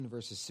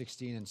Verses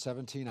 16 and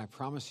 17. I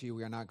promise you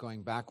we are not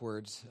going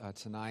backwards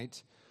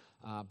tonight,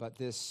 but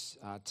this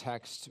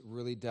text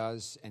really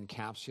does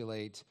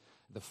encapsulate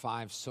the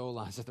five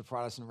solas of the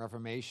Protestant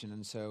Reformation.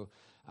 And so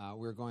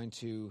we're going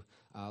to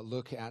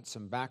look at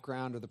some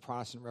background of the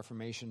Protestant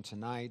Reformation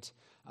tonight,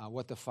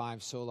 what the five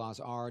solas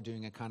are,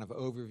 doing a kind of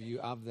overview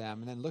of them,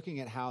 and then looking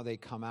at how they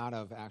come out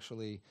of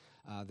actually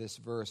this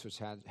verse, which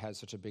has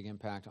such a big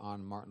impact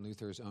on Martin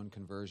Luther's own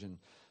conversion.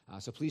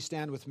 So please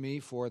stand with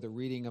me for the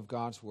reading of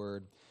God's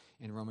Word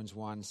in Romans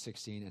 1,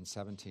 16 and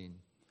 17.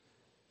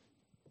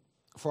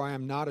 For I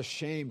am not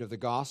ashamed of the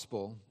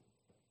gospel,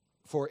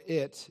 for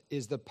it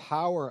is the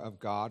power of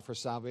God for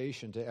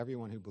salvation to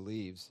everyone who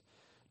believes,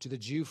 to the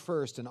Jew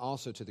first and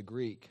also to the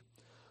Greek.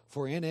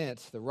 For in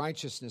it the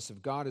righteousness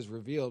of God is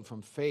revealed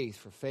from faith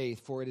for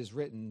faith, for it is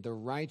written, the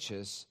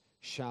righteous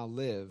shall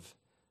live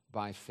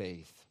by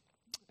faith.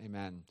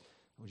 Amen.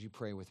 Would you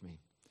pray with me?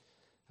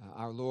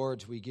 Our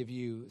Lord, we give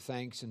you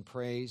thanks and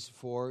praise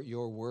for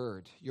your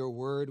word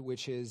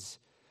which is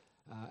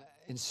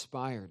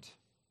inspired,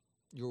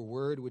 your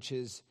word which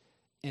is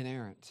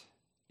inerrant,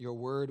 your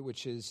word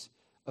which is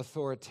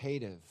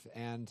authoritative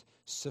and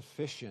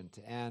sufficient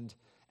and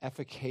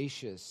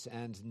efficacious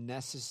and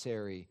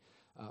necessary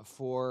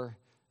for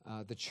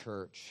the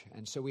church.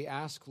 And so we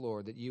ask,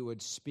 Lord, that you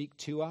would speak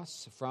to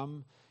us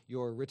from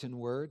your written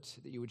words,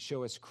 that you would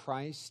show us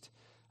Christ,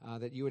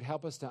 that you would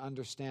help us to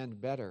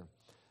understand better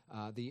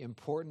the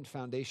important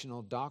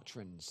foundational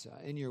doctrines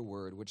in your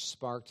word, which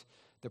sparked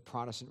the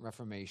Protestant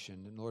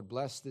Reformation. And Lord,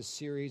 bless this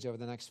series over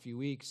the next few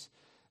weeks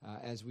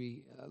as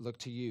we look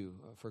to you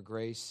for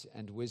grace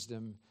and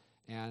wisdom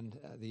and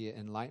the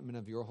enlightenment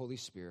of your Holy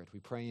Spirit. We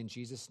pray in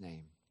Jesus'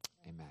 name.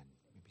 Amen.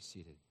 You may be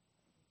seated.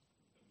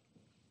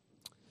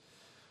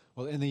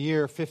 Well, in the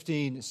year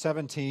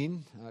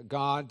 1517,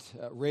 God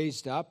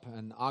raised up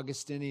an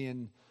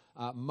Augustinian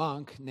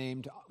monk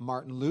named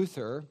Martin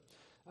Luther,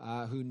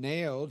 who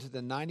nailed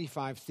the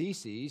 95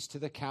 Theses to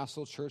the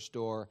castle church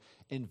door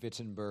in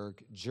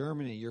Wittenberg,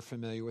 Germany. You're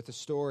familiar with the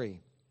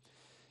story.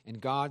 In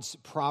God's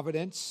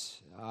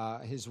providence,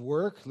 his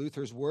work,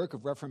 Luther's work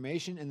of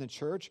reformation in the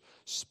church,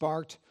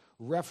 sparked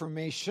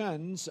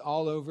reformations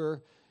all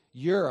over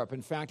Europe.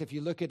 In fact, if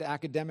you look at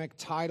academic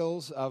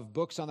titles of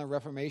books on the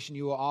Reformation,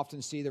 you will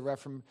often see the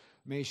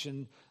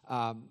Reformation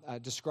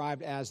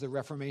described as the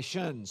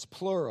Reformations,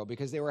 plural,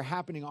 because they were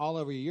happening all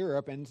over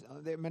Europe, and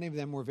many of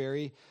them were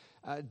very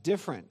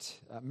different.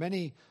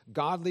 Many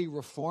godly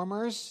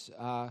reformers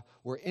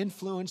were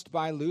influenced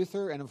by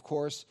Luther and, of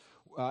course,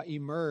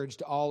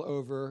 emerged all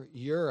over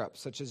Europe,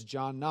 such as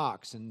John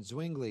Knox and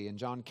Zwingli and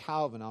John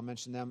Calvin. I'll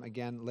mention them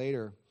again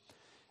later.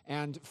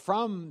 And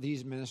from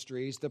these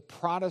ministries, the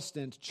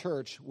Protestant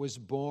church was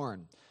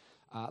born.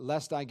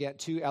 Lest I get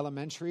too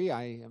elementary,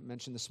 I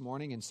mentioned this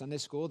morning in Sunday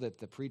school that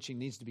the preaching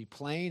needs to be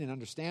plain and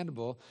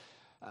understandable.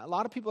 A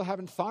lot of people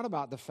haven't thought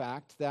about the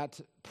fact that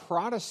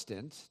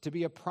Protestant, to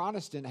be a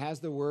Protestant, has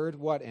the word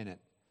what in it?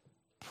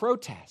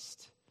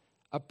 Protest.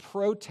 A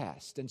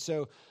protest. And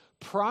so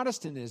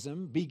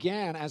Protestantism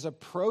began as a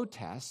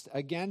protest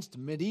against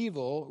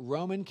medieval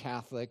Roman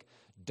Catholic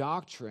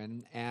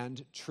doctrine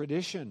and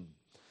tradition.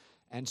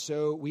 And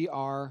so we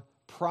are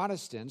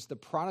Protestants. The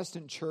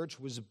Protestant church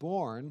was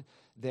born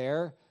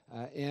there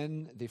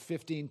in the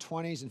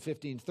 1520s and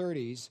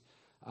 1530s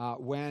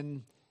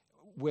when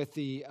with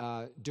the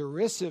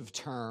derisive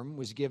term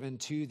was given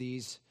to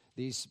these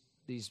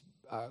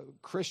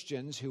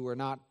Christians who were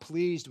not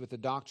pleased with the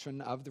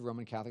doctrine of the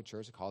Roman Catholic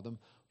Church. They called them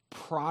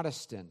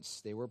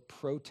Protestants. They were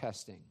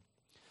protesting.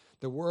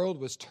 The world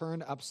was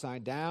turned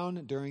upside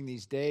down during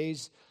these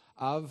days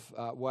of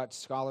what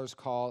scholars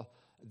call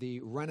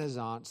the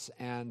Renaissance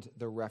and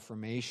the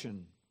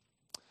Reformation.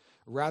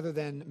 Rather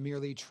than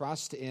merely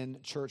trust in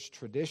church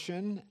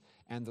tradition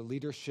and the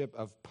leadership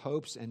of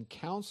popes and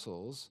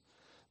councils,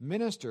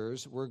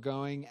 ministers were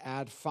going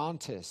ad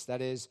fontes,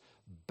 that is,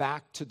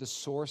 back to the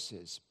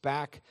sources,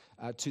 back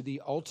to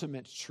the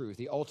ultimate truth,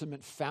 the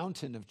ultimate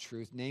fountain of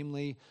truth,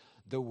 namely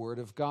the Word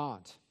of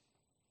God.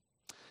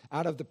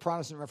 Out of the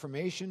Protestant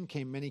Reformation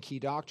came many key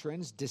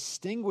doctrines,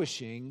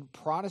 distinguishing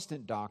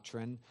Protestant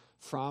doctrine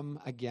from,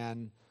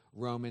 again,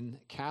 Roman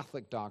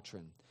Catholic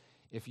doctrine.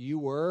 If you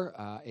were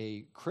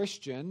a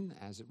Christian,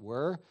 as it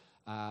were,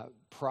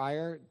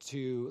 prior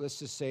to, let's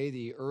just say,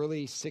 the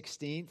early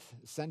 16th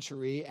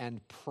century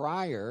and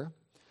prior,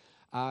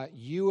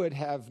 you would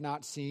have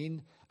not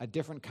seen a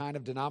different kind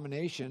of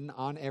denomination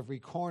on every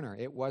corner.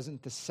 It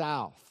wasn't the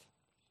South,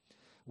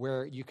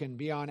 where you can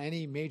be on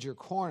any major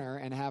corner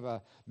and have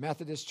a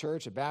Methodist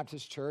church, a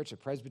Baptist church, a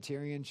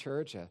Presbyterian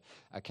church,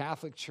 a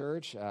Catholic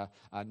church, a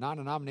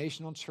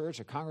non-denominational church,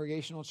 a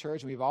congregational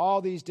church. And we have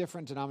all these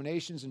different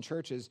denominations and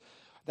churches.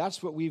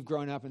 That's what we've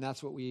grown up and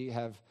that's what we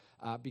have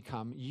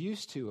become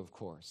used to, of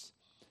course.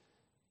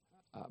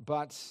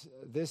 But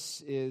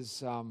this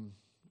is a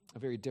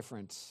very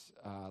different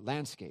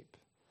landscape.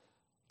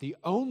 The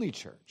only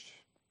church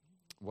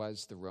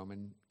was the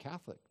Roman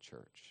Catholic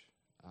Church.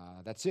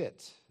 That's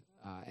it.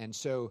 And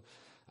so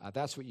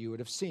that's what you would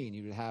have seen.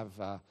 You would have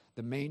the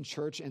the main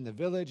church in the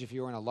village. If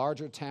you were in a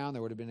larger town,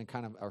 there would have been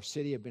our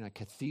city had been a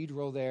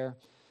cathedral there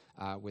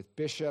with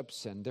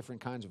bishops and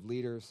different kinds of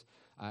leaders,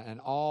 and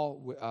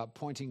all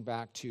pointing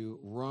back to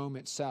Rome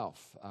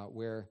itself,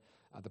 where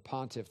the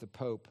pontiff, the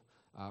pope,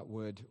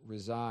 would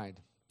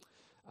reside.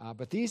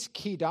 But these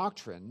key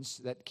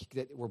doctrines that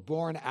were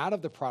born out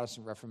of the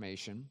Protestant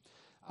Reformation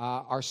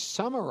are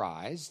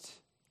summarized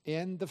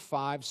in the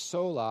 5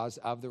 solas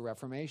of the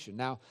Reformation.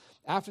 Now,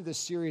 after this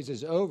series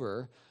is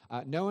over,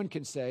 no one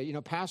can say,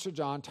 Pastor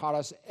John taught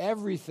us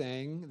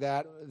everything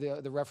that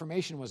the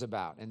Reformation was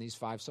about in these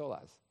 5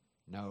 solas.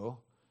 No,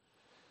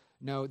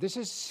 this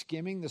is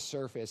skimming the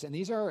surface, and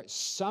these are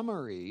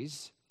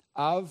summaries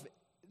of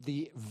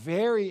the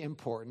very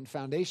important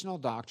foundational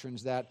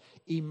doctrines that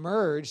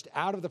emerged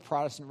out of the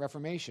Protestant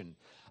Reformation.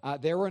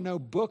 There were no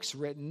books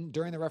written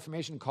during the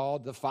Reformation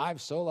called the 5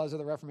 solas of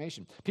the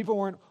Reformation. People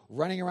weren't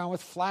running around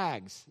with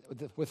flags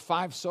with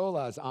 5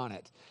 solas on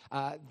it.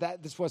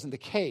 This wasn't the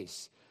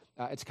case.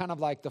 It's kind of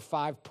like the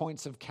 5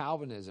 points of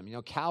Calvinism.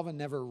 Calvin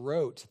never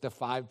wrote the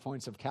 5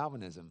 points of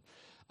Calvinism.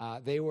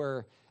 They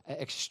were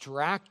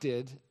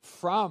extracted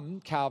from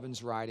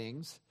Calvin's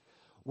writings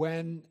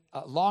when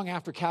long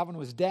after Calvin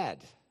was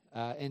dead.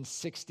 In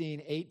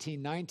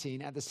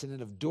 1618-19 at the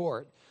Synod of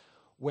Dort,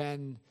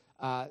 when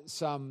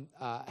some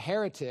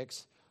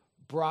heretics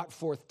brought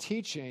forth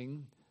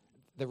teaching,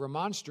 the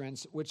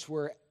Remonstrants, which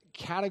were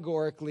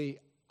categorically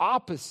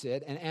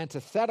opposite and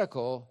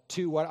antithetical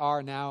to what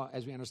are now,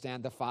 as we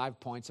understand, the 5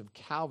 points of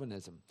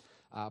Calvinism.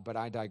 But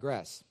I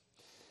digress.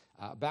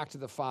 Back to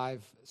the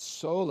 5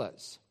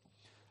 solas.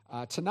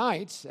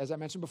 Tonight, as I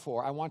mentioned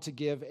before, I want to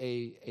give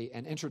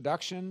an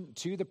introduction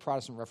to the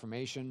Protestant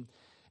Reformation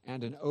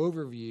and an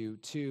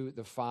overview to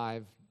the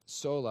 5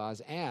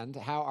 solas and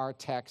how our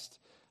text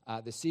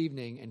this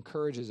evening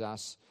encourages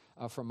us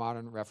for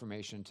modern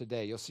Reformation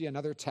today. You'll see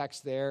another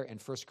text there in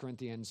 1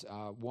 Corinthians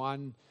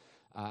 1,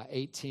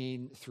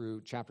 18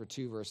 through chapter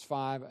 2, verse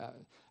 5.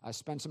 I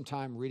spent some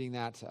time reading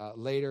that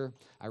later.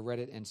 I read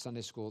it in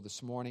Sunday school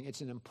this morning.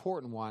 It's an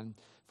important one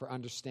for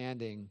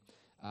understanding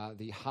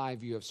the high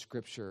view of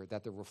Scripture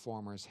that the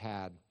Reformers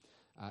had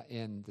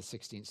in the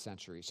 16th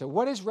century. So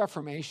what is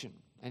Reformation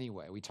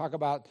anyway? We talk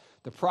about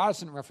the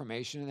Protestant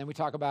Reformation, and then we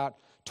talk about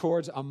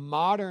towards a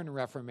modern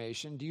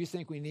Reformation. Do you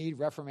think we need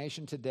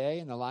Reformation today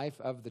in the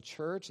life of the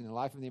church, in the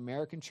life of the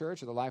American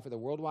church, or the life of the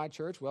worldwide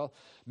church? Well,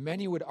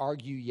 many would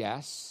argue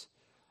yes.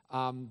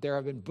 There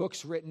have been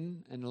books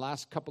written in the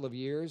last couple of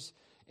years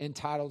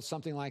entitled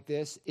something like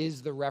this,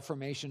 Is the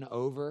Reformation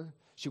Over?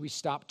 Should we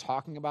stop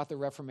talking about the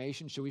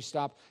Reformation? Should we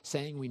stop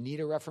saying we need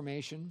a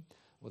Reformation?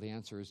 Well, the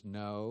answer is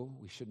no,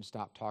 we shouldn't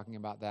stop talking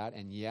about that.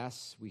 And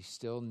yes, we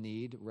still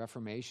need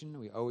Reformation.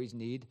 We always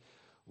need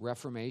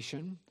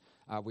Reformation.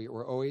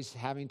 We're always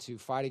having to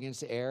fight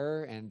against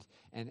error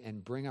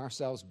and bring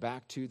ourselves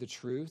back to the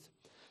truth.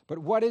 But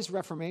what is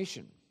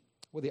Reformation?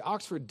 Well, the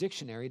Oxford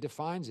Dictionary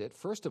defines it,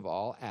 first of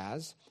all,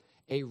 as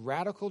a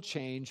radical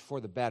change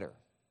for the better.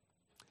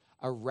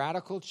 A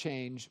radical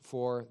change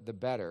for the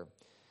better.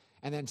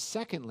 And then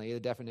secondly, the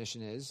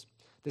definition is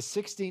the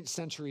 16th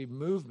century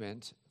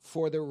movement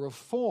for the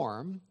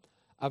reform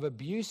of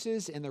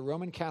abuses in the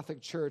Roman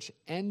Catholic Church,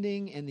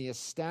 ending in the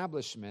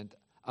establishment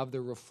of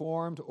the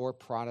Reformed or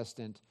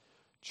Protestant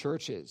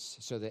churches.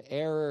 So the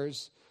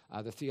errors,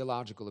 the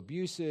theological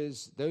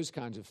abuses, those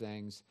kinds of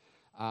things,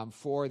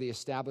 for the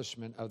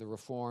establishment of the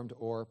Reformed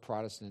or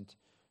Protestant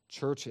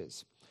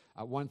churches.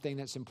 One thing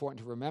that's important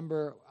to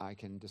remember, I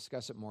can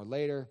discuss it more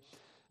later,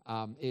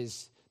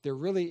 is there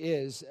really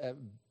is a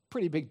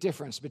pretty big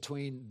difference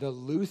between the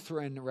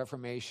Lutheran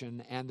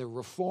Reformation and the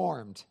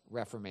Reformed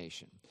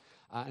Reformation.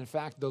 In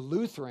fact, the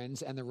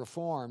Lutherans and the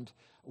Reformed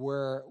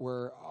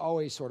were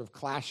always sort of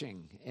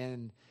clashing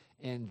in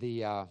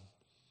the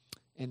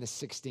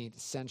 16th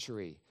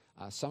century.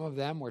 Some of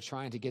them were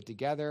trying to get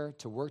together,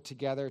 to work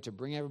together, to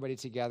bring everybody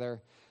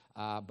together.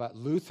 But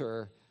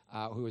Luther,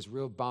 who was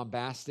real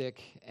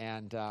bombastic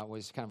and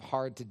was kind of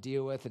hard to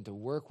deal with and to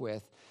work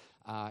with,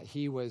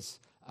 he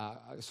was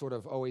sort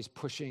of always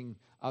pushing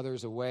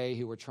others away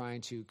who were trying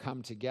to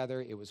come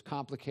together. It was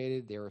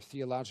complicated. There were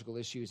theological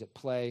issues at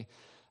play.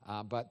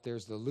 But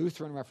there's the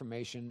Lutheran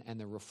Reformation and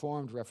the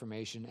Reformed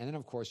Reformation. And then,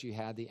 of course, you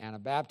had the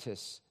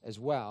Anabaptists as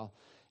well.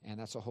 And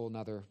that's a whole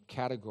other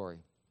category.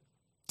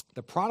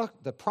 The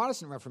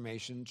Protestant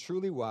Reformation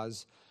truly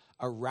was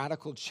a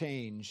radical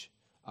change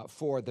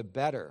for the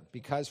better,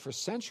 because for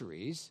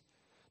centuries,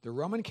 the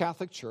Roman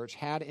Catholic Church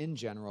had in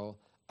general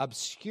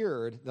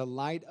obscured the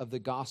light of the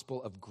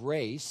gospel of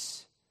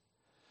grace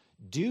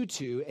due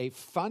to a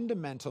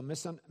fundamental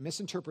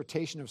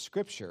misinterpretation of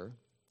Scripture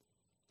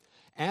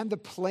and the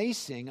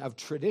placing of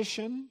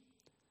tradition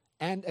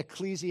and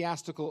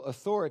ecclesiastical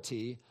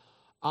authority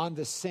on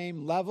the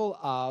same level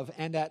of,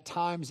 and at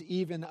times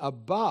even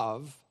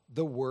above,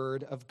 the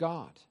Word of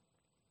God.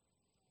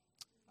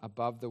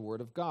 Above the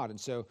Word of God. And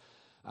so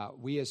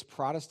we as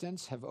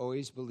Protestants have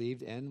always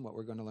believed in what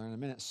we're going to learn in a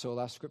minute,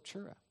 sola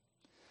scriptura.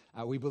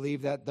 We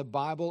believe that the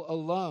Bible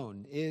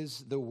alone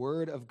is the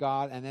Word of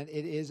God and that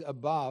it is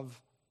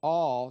above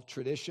all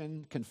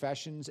tradition,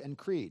 confessions, and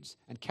creeds,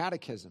 and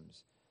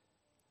catechisms,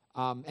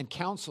 and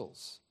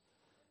councils.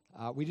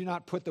 We do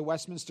not put the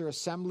Westminster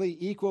Assembly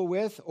equal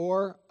with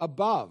or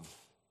above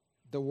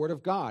the Word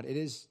of God. It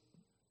is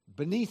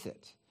beneath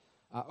it,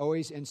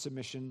 always in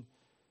submission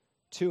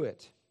to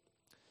it.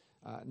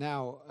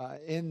 Now,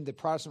 in the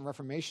Protestant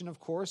Reformation, of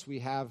course, we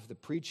have the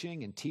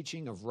preaching and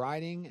teaching of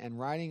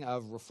writing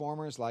of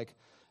reformers like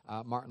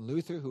Martin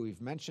Luther, who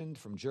we've mentioned,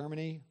 from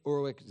Germany,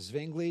 Ulrich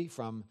Zwingli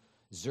from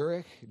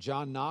Zurich,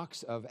 John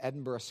Knox of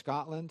Edinburgh,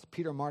 Scotland,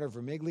 Peter Martyr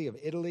Vermigli of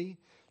Italy,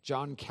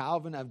 John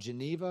Calvin of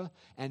Geneva,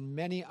 and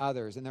many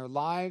others. And their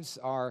lives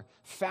are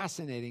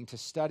fascinating to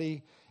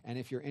study. And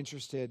if you're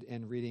interested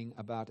in reading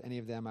about any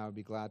of them, I would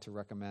be glad to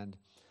recommend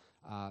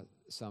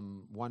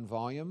some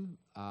one-volume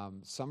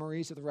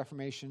summaries of the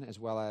Reformation, as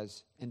well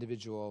as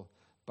individual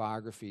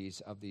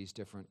biographies of these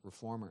different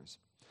reformers.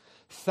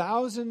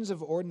 Thousands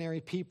of ordinary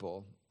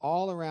people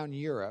all around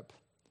Europe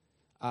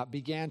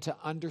began to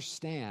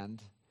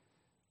understand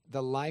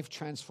the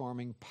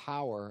life-transforming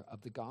power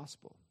of the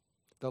gospel.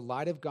 The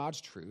light of God's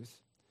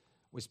truth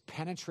was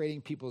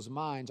penetrating people's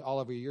minds all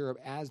over Europe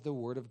as the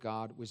Word of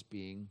God was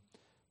being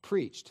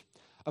preached.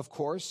 Of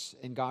course,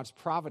 in God's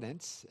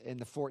providence, in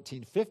the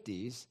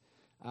 1450s,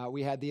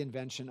 we had the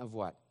invention of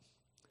what?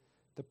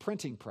 The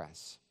printing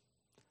press.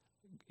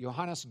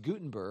 Johannes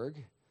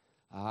Gutenberg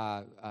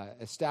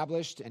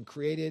established and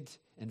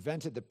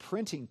invented the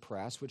printing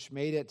press, which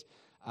made it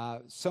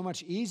so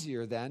much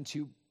easier then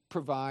to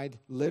provide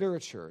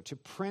literature, to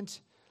print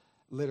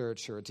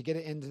literature, to get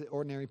it into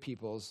ordinary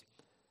people's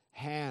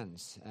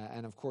hands.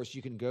 And of course,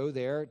 you can go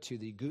there to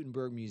the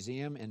Gutenberg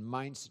Museum in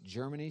Mainz,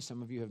 Germany.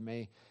 Some of you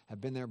may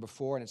have been there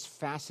before, and it's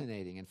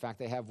fascinating. In fact,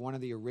 they have one of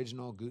the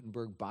original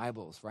Gutenberg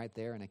Bibles right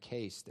there in a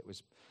case that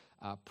was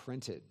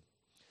printed.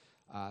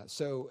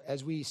 So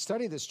as we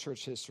study this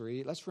church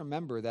history, let's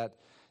remember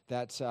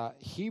that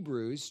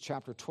Hebrews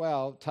chapter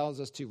 12 tells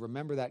us to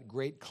remember that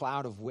great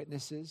cloud of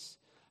witnesses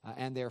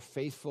and their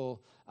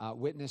faithful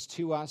witness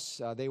to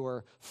us. They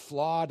were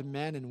flawed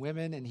men and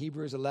women in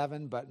Hebrews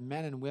 11, but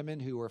men and women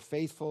who were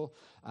faithful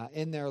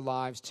in their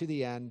lives to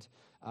the end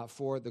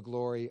for the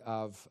glory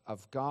of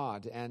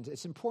God. And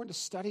it's important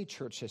to study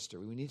church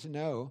history. We need to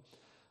know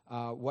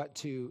what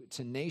to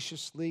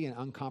tenaciously and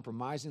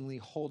uncompromisingly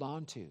hold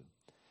on to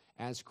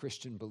as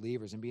Christian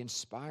believers and be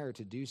inspired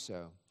to do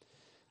so.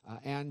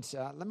 And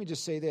let me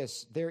just say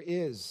this. There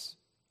is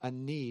a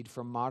need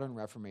for modern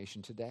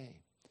Reformation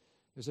today.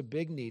 There's a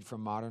big need for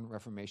modern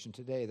Reformation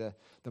today.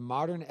 The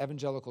modern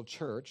evangelical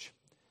church,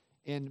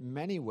 in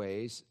many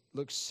ways,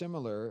 looks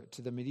similar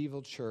to the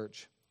medieval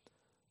church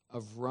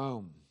of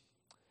Rome.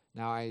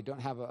 Now, I don't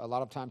have a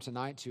lot of time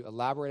tonight to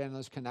elaborate on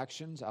those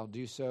connections. I'll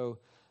do so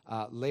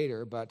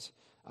later. But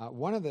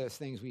one of the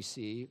things we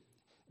see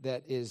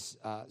that is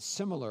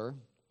similar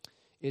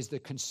is the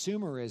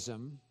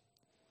consumerism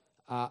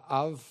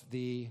of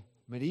the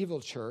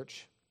medieval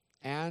church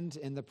and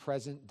in the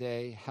present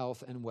day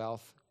health and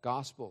wealth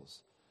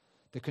gospels.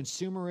 The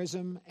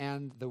consumerism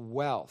and the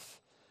wealth,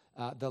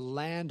 the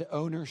land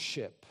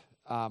ownership,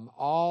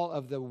 all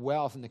of the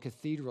wealth in the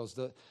cathedrals,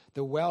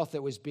 the wealth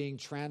that was being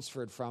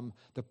transferred from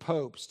the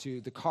popes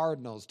to the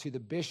cardinals to the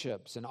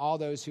bishops and all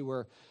those who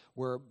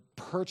were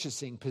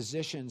purchasing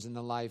positions in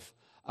the life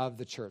of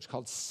the church,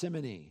 called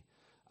simony.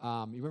 You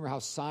remember how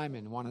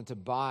Simon wanted to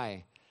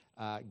buy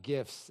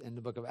gifts in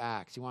the book of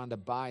Acts. He wanted to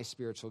buy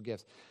spiritual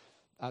gifts.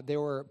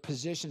 There were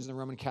positions in the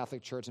Roman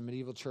Catholic Church and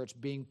medieval church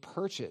being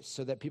purchased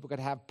so that people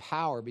could have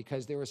power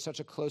because there was such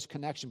a close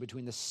connection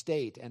between the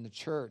state and the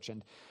church.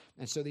 And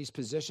so these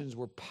positions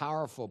were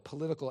powerful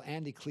political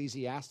and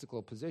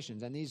ecclesiastical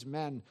positions. And these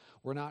men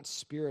were not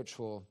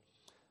spiritual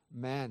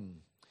men.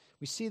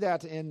 We see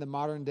that in the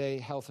modern day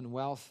health and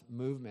wealth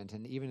movement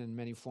and even in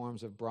many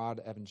forms of broad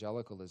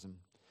evangelicalism.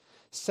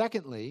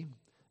 Secondly,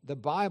 the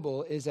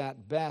Bible is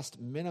at best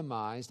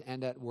minimized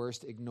and at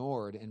worst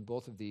ignored in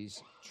both of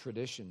these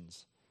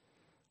traditions.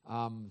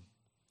 In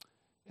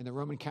the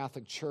Roman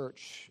Catholic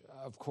Church,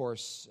 of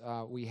course,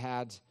 we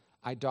had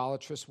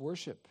idolatrous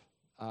worship.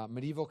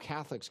 Medieval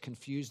Catholics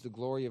confused the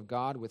glory of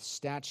God with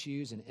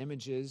statues and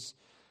images.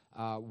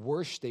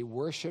 They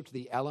worshipped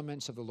the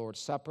elements of the Lord's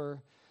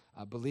Supper,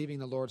 believing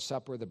the Lord's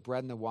Supper, the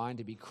bread and the wine,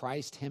 to be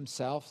Christ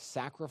himself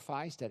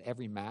sacrificed at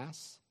every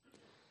Mass.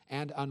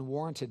 And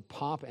unwarranted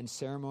pomp and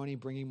ceremony,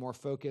 bringing more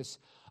focus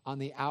on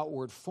the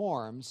outward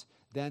forms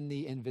than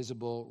the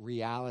invisible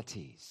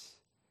realities.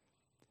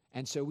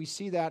 And so we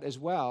see that as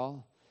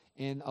well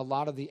in a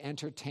lot of the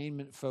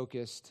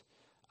entertainment-focused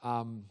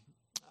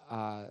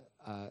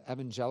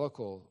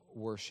evangelical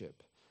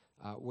worship,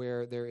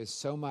 where there is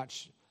so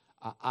much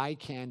eye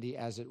candy,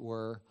 as it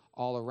were,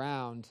 all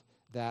around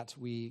that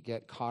we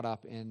get caught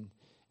up in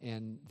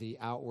the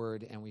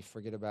outward and we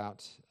forget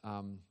about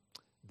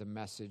the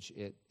message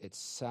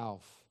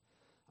itself.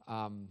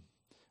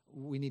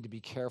 We need to be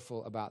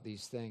careful about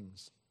these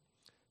things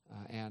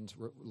and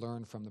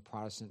learn from the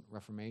Protestant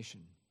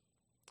Reformation.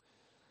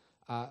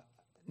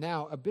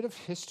 Now, a bit of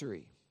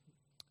history.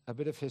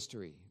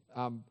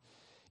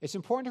 It's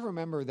important to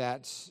remember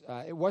that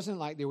it wasn't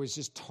like there was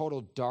just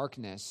total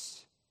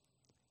darkness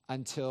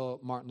until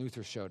Martin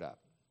Luther showed up,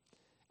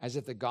 as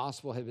if the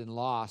gospel had been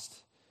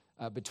lost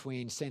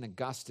between St.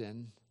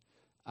 Augustine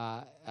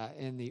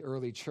in the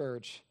early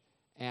church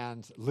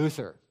and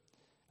Luther,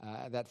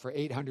 that for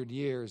 800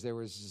 years there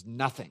was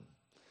nothing.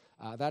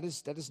 That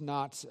is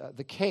not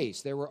the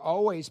case. There were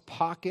always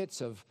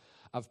pockets of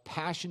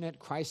passionate,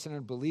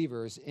 Christ-centered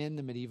believers in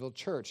the medieval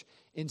church,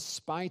 in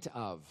spite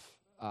of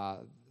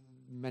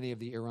many of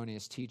the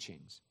erroneous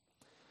teachings.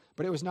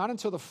 But it was not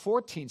until the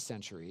 14th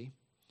century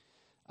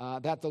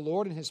that the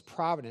Lord in his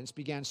providence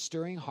began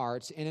stirring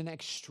hearts in an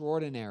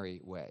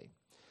extraordinary way.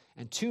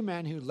 And two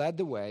men who led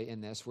the way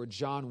in this were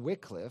John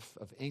Wycliffe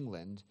of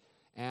England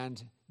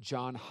and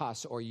John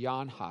Huss, or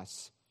Jan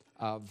Hus,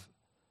 of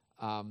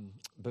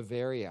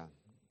Bavaria,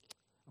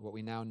 what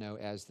we now know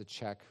as the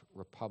Czech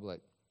Republic.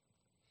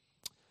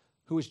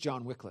 Who is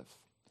John Wycliffe?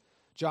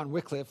 John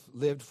Wycliffe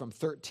lived from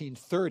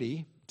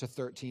 1330 to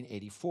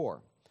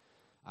 1384.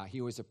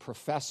 He was a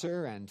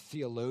professor and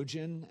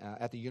theologian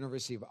at the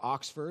University of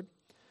Oxford.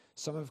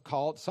 Some have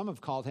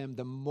called him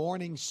the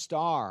morning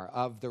star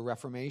of the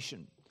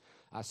Reformation,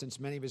 since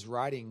many of his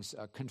writings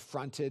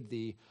confronted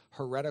the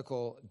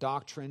heretical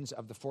doctrines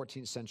of the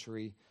 14th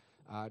century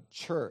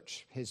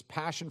church. His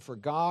passion for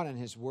God and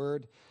his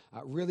word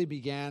really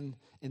began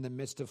in the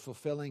midst of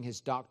fulfilling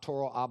his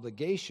doctoral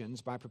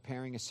obligations by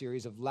preparing a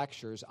series of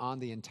lectures on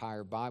the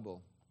entire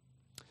Bible.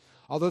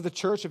 Although the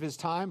church of his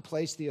time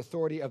placed the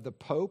authority of the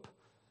Pope,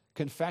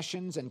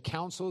 confessions, and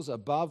councils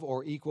above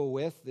or equal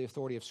with the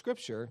authority of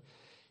Scripture,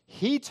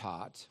 he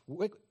taught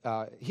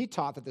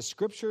that the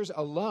Scriptures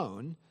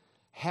alone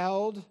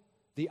held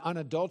the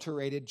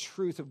unadulterated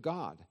truth of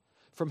God.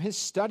 From his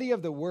study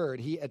of the Word,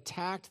 he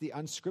attacked the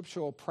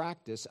unscriptural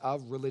practice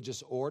of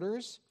religious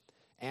orders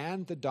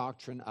and the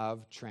doctrine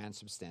of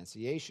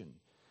transubstantiation.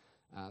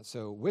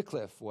 So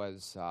Wycliffe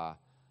was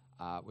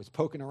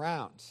poking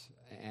around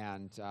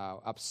and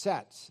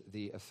upset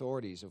the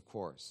authorities, of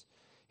course.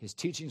 His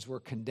teachings were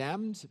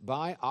condemned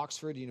by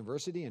Oxford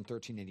University in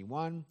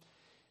 1381.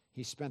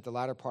 He spent the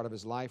latter part of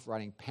his life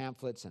writing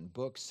pamphlets and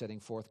books setting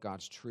forth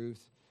God's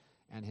truth,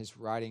 and his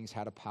writings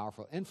had a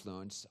powerful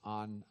influence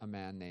on a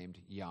man named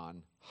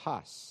Jan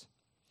Hus.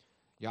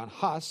 Jan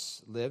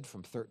Hus lived from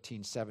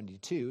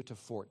 1372 to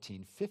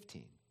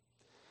 1415.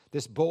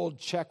 This bold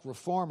Czech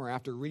reformer,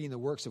 after reading the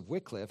works of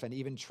Wycliffe and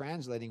even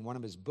translating one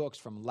of his books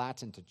from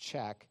Latin to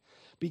Czech,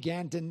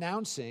 began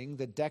denouncing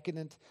the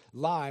decadent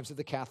lives of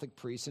the Catholic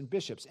priests and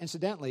bishops.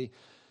 Incidentally,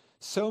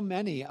 so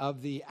many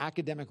of the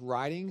academic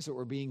writings that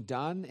were being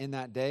done in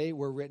that day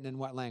were written in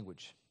what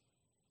language?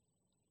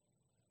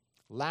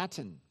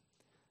 Latin.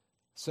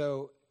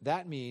 So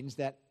that means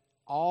that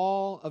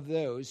all of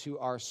those who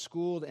are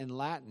schooled in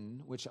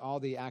Latin, which all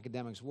the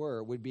academics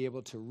were, would be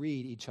able to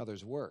read each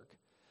other's work.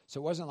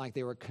 So it wasn't like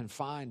they were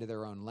confined to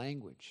their own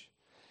language.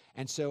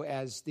 And so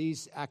as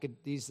these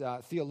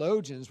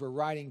theologians were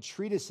writing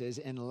treatises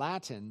in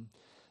Latin,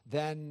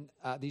 then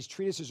these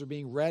treatises were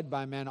being read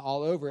by men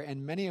all over,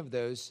 and many of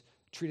those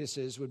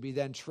treatises would be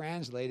then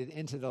translated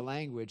into the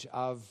language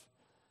of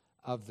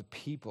the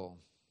people.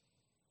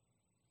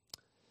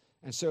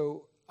 And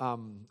so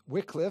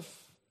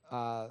Wycliffe,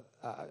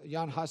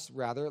 Jan Hus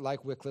rather,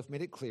 like Wycliffe,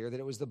 made it clear that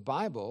it was the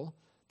Bible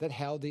that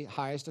held the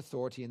highest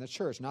authority in the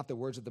church, not the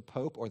words of the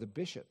Pope or the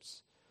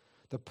bishops.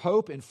 The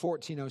Pope in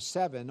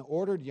 1407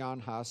 ordered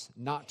Jan Hus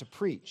not to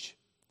preach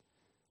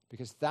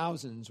because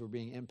thousands were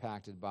being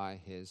impacted by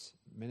his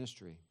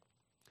ministry.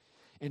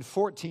 In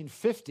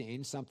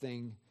 1415,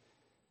 something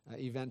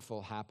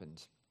eventful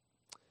happened.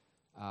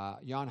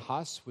 Jan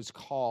Hus was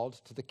called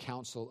to the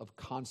Council of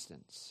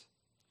Constance.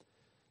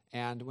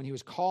 And when he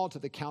was called to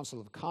the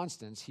Council of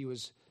Constance, he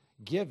was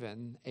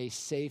given a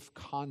safe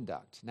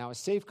conduct. Now, a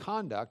safe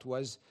conduct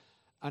was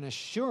an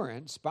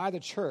assurance by the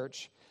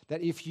church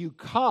that if you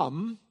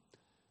come,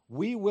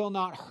 we will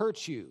not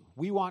hurt you.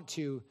 We want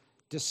to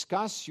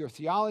discuss your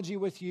theology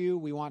with you.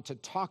 We want to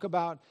talk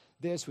about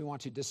this. We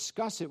want to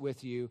discuss it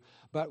with you,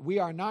 but we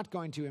are not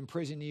going to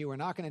imprison you. We're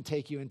not going to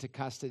take you into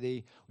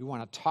custody. We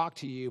want to talk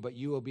to you, but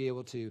you will be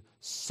able to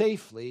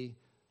safely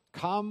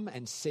come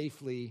and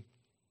safely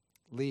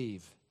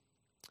leave.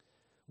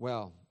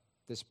 Well,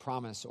 this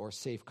promise or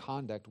safe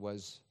conduct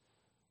was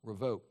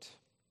revoked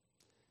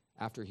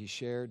after he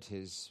shared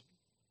his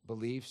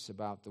beliefs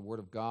about the Word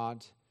of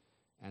God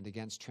and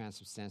against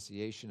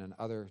transubstantiation and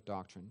other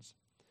doctrines.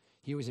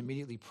 He was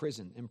immediately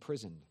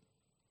imprisoned.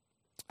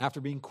 After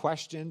being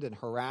questioned and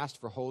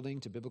harassed for holding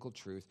to biblical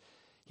truth,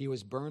 he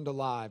was burned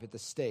alive at the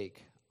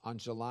stake on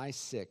July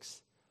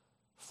 6,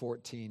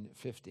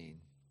 1415,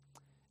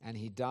 and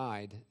he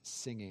died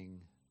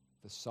singing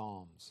the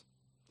Psalms.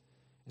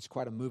 It's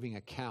quite a moving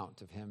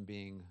account of him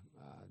being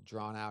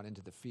drawn out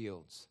into the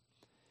fields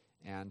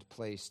and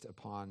placed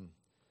upon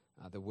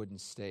the wooden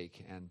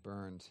stake and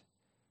burned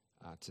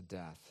to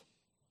death.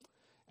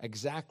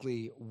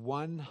 Exactly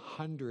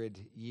 100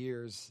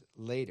 years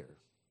later,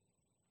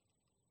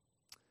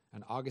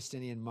 an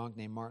Augustinian monk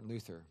named Martin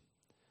Luther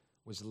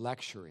was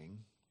lecturing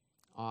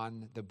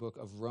on the book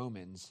of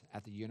Romans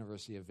at the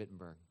University of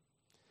Wittenberg.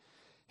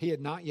 He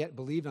had not yet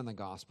believed on the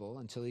gospel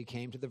until he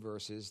came to the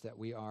verses that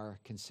we are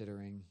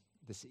considering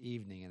this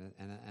evening,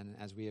 and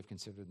as we have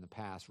considered in the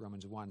past,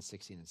 Romans 1,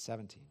 16 and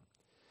 17.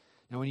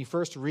 Now, when you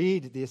first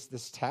read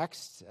this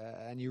text,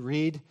 and you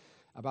read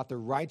about the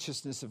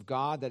righteousness of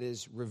God that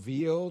is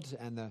revealed,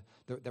 and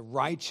the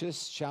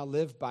righteous shall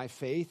live by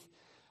faith,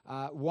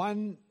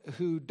 one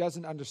who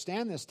doesn't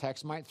understand this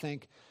text might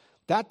think,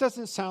 that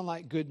doesn't sound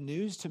like good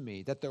news to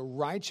me, that the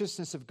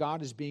righteousness of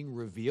God is being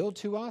revealed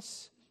to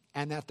us,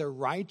 and that the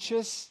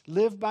righteous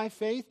live by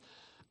faith.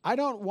 I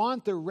don't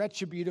want the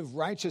retributive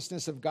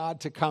righteousness of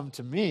God to come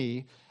to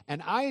me,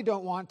 and I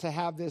don't want to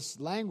have this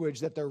language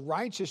that the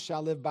righteous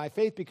shall live by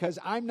faith, because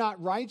I'm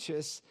not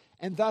righteous,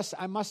 and thus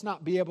I must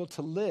not be able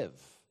to live.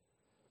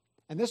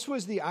 And this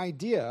was the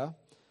idea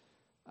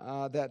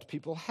that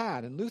people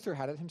had, and Luther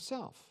had it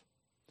himself.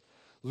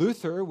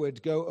 Luther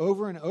would go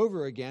over and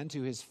over again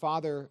to his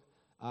father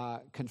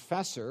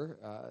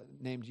confessor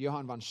named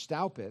Johann von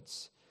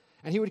Staupitz,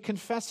 and he would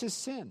confess his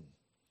sin.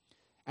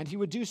 And he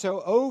would do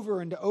so over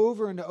and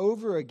over and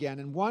over again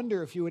and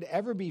wonder if he would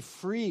ever be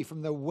free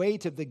from the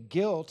weight of the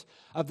guilt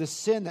of the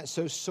sin that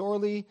so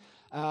sorely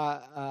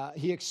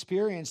he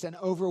experienced and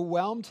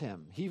overwhelmed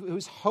him. He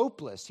was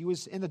hopeless. He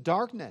was in the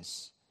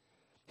darkness.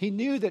 He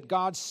knew that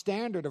God's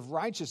standard of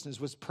righteousness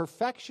was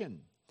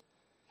perfection,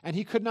 and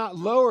he could not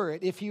lower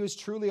it if he was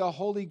truly a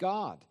holy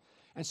God.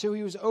 And so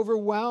he was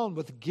overwhelmed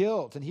with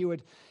guilt, and he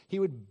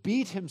would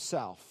beat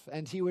himself,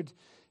 and he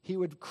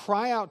would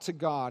cry out to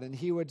God, and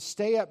he would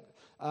stay up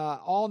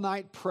all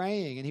night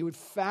praying, and he would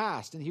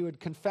fast, and he would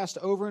confess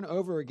over and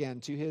over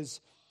again to his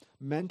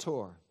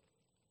mentor.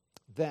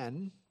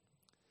 Then,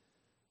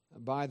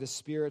 by the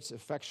Spirit's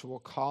effectual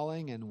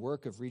calling and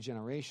work of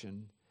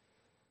regeneration,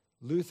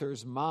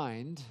 Luther's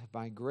mind,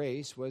 by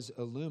grace, was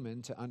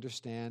illumined to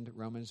understand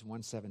Romans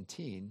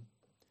 1:17,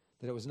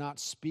 that it was not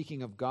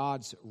speaking of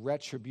God's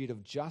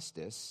retributive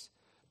justice,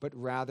 but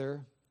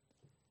rather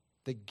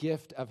the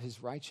gift of his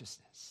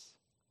righteousness.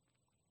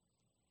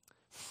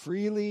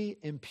 Freely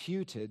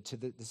imputed to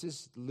this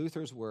is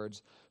Luther's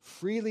words,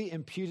 freely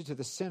imputed to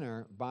the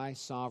sinner by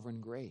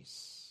sovereign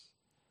grace,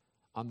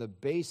 on the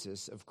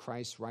basis of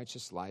Christ's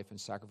righteous life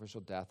and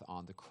sacrificial death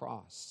on the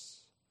cross.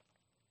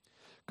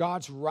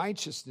 God's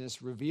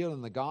righteousness revealed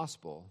in the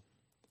gospel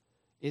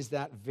is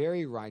that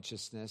very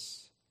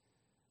righteousness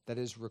that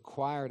is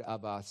required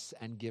of us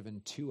and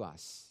given to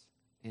us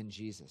in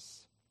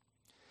Jesus.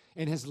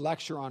 In his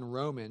lecture on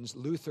Romans,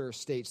 Luther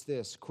states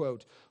this,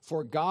 quote,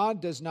 "For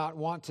God does not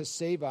want to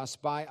save us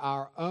by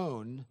our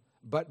own,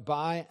 but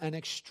by an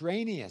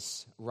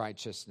extraneous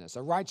righteousness,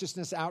 a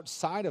righteousness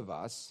outside of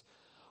us,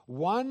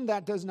 one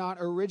that does not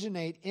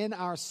originate in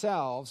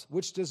ourselves,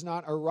 which does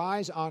not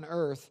arise on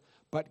earth,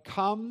 but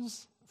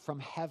comes from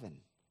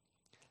heaven."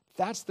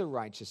 That's the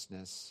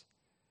righteousness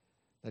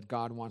that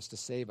God wants to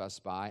save us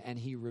by, and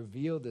he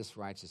revealed this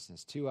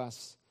righteousness to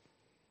us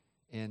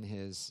in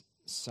his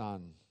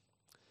Son.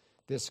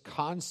 This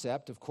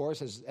concept, of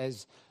course,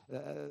 as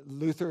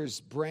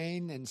Luther's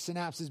brain and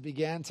synapses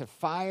began to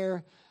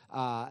fire,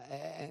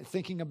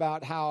 thinking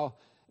about how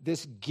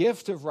this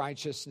gift of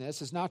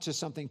righteousness is not just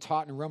something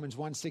taught in Romans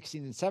 1,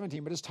 16 and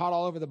 17, but it's taught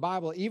all over the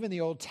Bible, even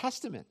the Old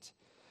Testament.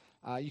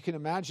 You can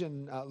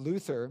imagine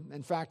Luther.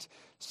 In fact,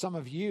 some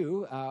of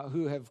you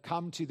who have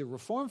come to the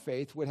Reformed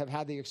faith would have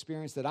had the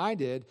experience that I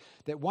did,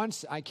 that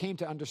once I came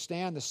to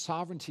understand the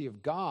sovereignty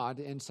of God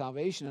in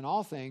salvation and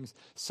all things,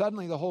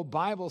 suddenly the whole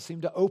Bible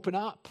seemed to open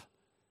up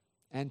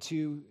and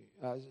to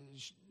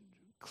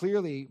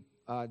clearly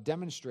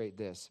demonstrate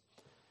this.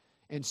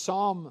 In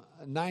Psalm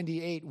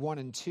 98, 1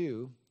 and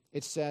 2,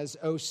 it says,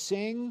 "O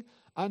sing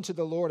unto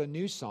the Lord a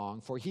new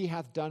song, for he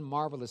hath done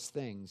marvelous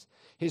things.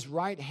 His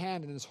right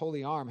hand and his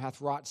holy arm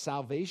hath wrought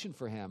salvation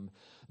for him.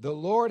 The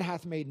Lord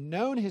hath made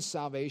known his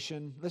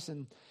salvation."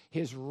 Listen,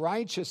 "his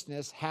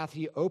righteousness hath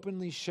he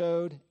openly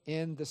showed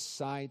in the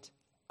sight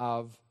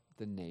of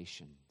the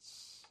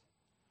nations."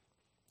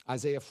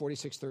 Isaiah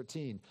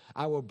 46:13,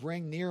 "I will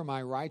bring near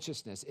my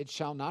righteousness. It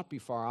shall not be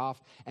far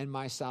off, and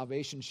my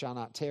salvation shall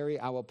not tarry.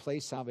 I will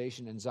place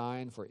salvation in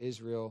Zion for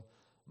Israel,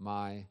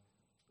 my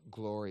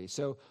glory."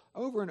 So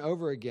over and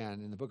over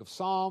again in the book of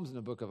Psalms, in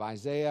the book of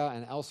Isaiah,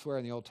 and elsewhere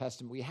in the Old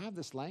Testament, we have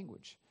this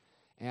language,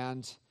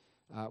 and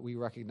we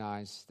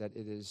recognize that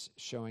it is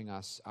showing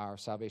us our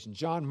salvation.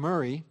 John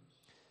Murray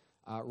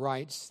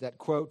writes that,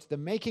 quote, "The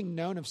making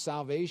known of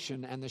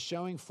salvation and the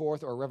showing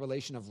forth or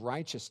revelation of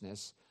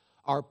righteousness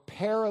are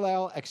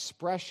parallel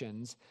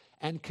expressions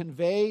and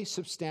convey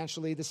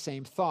substantially the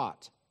same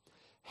thought.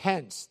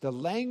 Hence, the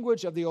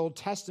language of the Old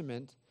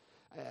Testament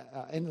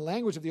in the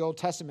language of the Old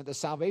Testament, the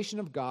salvation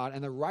of God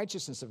and the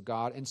righteousness of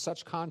God in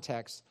such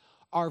contexts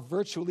are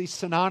virtually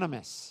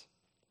synonymous.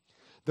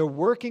 The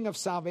working of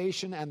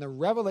salvation and the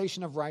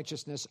revelation of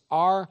righteousness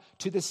are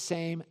to the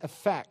same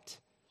effect.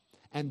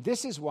 And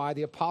this is why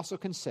the apostle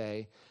can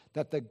say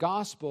that the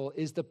gospel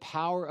is the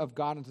power of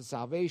God unto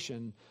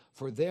salvation,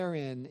 for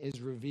therein is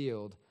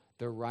revealed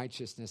the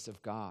righteousness of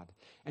God.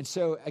 And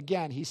so,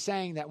 again, he's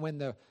saying that when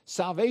the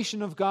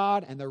salvation of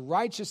God and the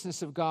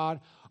righteousness of God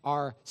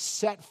are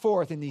set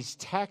forth in these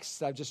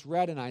texts I've just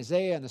read in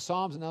Isaiah and the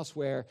Psalms and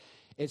elsewhere,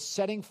 it's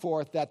setting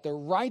forth that the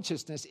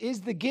righteousness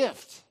is the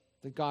gift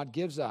that God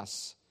gives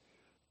us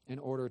in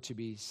order to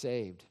be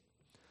saved.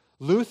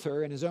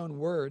 Luther, in his own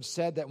words,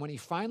 said that when he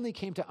finally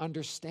came to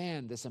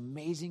understand this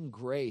amazing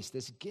grace,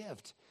 this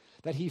gift,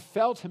 that he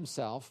felt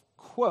himself,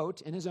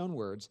 quote, in his own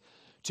words,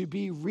 to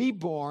be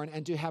reborn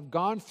and to have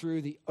gone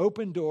through the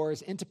open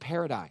doors into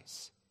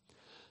paradise.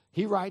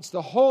 He writes,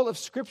 the whole of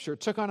Scripture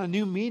took on a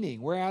new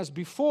meaning, whereas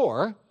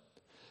before,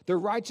 the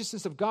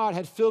righteousness of God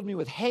had filled me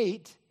with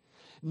hate.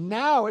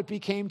 Now it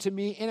became to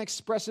me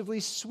inexpressibly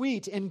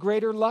sweet in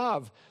greater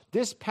love.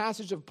 This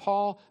passage of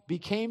Paul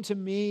became to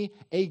me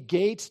a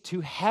gate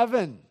to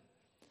heaven.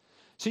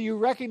 So you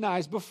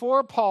recognize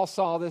before Paul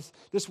saw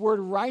this word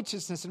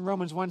righteousness in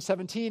Romans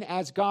 1:17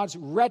 as God's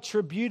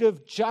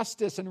retributive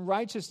justice and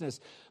righteousness.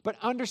 But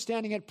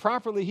understanding it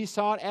properly, he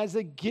saw it as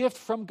a gift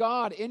from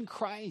God in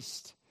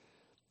Christ.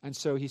 And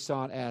so he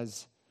saw it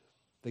as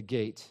the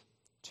gate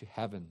to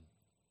heaven.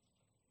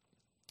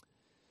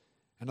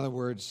 In other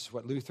words,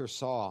 what Luther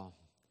saw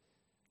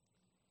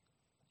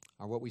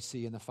are what we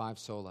see in the five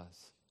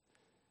solas.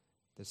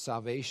 That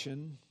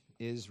salvation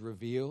is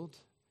revealed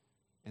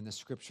in the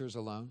Scriptures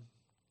alone.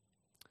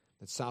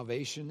 That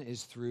salvation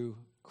is through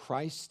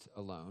Christ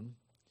alone.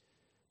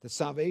 That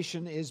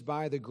salvation is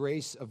by the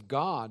grace of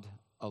God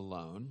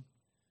alone.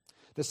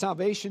 That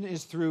salvation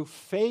is through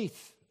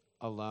faith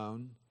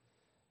alone.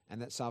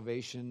 And that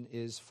salvation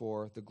is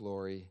for the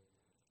glory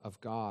of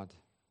God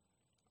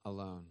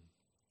alone.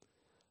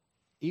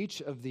 Each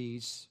of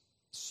these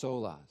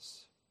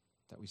solas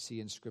that we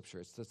see in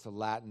Scripture, that's the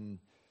Latin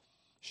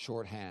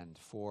shorthand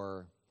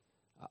for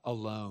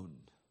alone.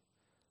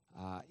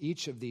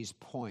 Each of these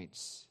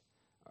points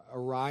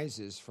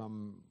arises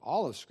from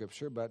all of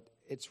Scripture, but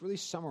it's really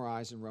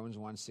summarized in Romans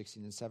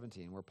 1:16 and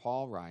 17, where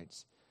Paul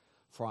writes,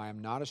 "For I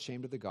am not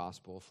ashamed of the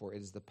gospel, for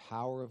it is the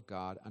power of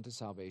God unto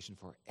salvation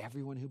for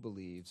everyone who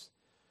believes,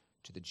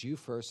 to the Jew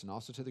first and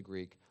also to the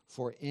Greek,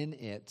 for in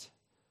it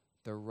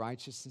the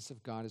righteousness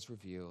of God is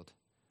revealed,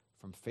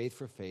 from faith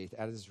for faith,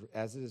 as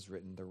it is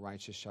written, the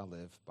righteous shall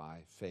live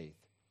by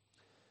faith."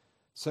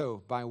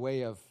 So, by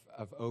way of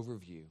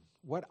overview,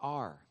 what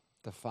are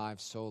the five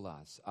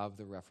solas of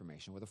the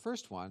Reformation? Well, the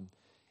first one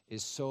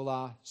is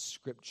sola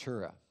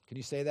scriptura. Can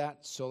you say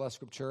that? Sola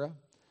scriptura?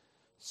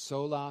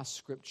 Sola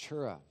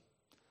scriptura.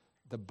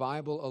 The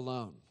Bible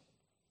alone.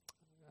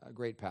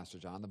 Great, Pastor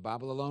John. The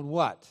Bible alone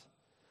what?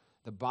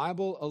 The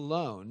Bible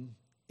alone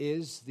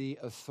is the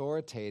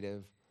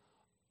authoritative,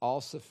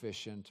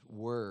 all-sufficient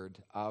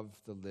word of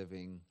the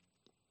living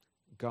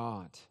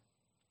God.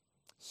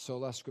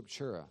 Sola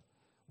scriptura.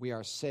 We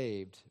are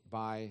saved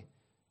by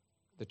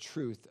the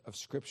truth of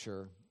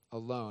Scripture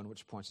alone,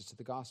 which points us to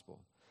the gospel.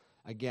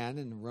 Again,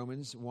 in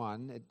Romans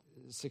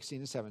 1:16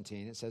 and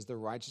 17, it says the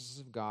righteousness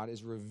of God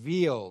is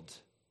revealed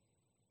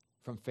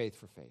from faith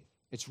for faith.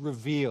 It's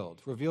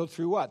revealed. Revealed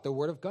through what? The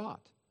Word of God.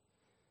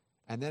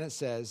 And then it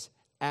says,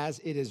 as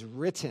it is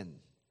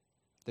written,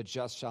 the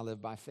just shall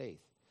live by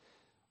faith.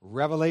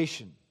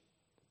 Revelation.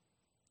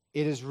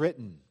 It is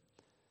written.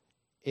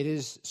 It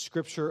is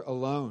Scripture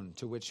alone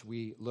to which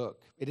we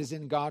look. It is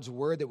in God's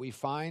Word that we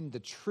find the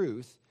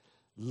truth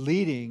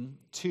leading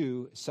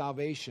to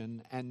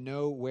salvation and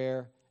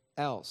nowhere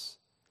else.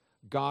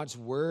 God's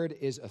Word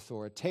is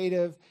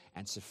authoritative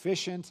and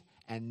sufficient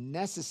and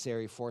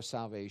necessary for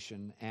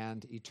salvation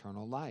and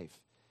eternal life.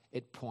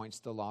 It points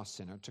the lost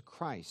sinner to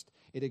Christ.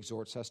 It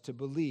exhorts us to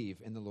believe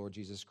in the Lord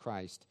Jesus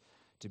Christ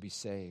to be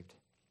saved.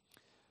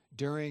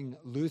 During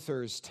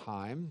Luther's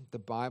time, the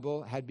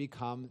Bible had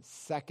become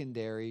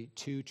secondary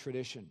to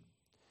tradition.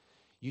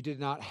 You did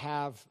not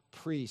have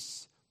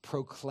priests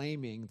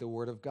proclaiming the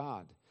Word of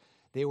God.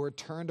 They were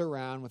turned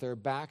around with their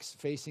backs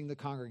facing the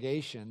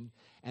congregation,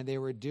 and they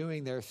were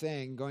doing their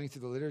thing, going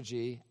through the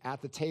liturgy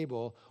at the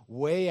table,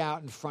 way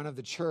out in front of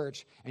the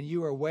church, and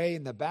you were way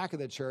in the back of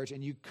the church,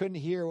 and you couldn't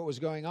hear what was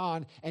going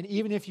on, and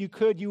even if you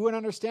could, you wouldn't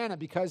understand it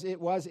because it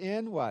was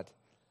in what?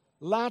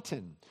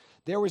 Latin.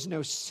 There was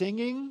no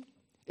singing.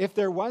 If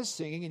there was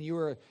singing and you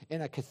were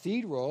in a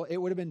cathedral, it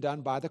would have been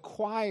done by the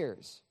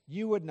choirs.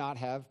 You would not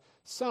have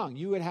sung.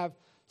 You would have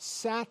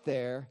sat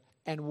there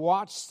and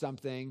watched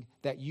something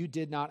that you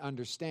did not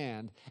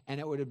understand, and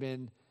it would have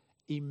been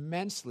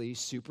immensely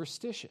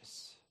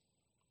superstitious.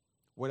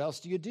 What else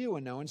do you do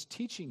when no one's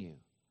teaching you?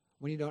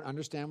 When you don't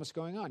understand what's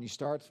going on? You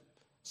start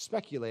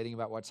speculating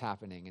about what's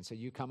happening, and so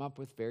you come up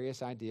with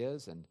various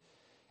ideas,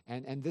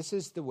 and this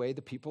is the way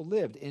the people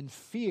lived, in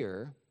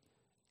fear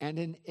and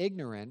in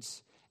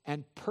ignorance,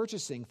 and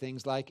purchasing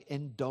things like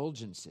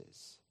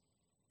indulgences.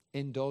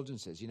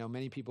 Indulgences. You know,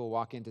 many people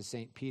walk into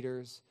St.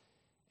 Peter's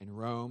in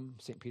Rome,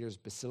 St. Peter's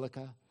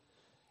Basilica,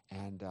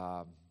 and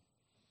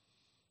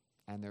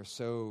they're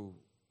so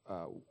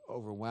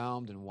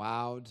overwhelmed and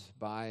wowed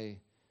by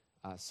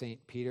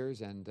St.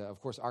 Peter's, and of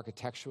course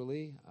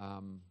architecturally,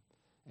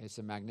 it's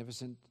a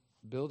magnificent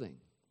building.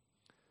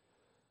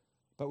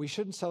 But we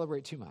shouldn't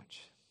celebrate too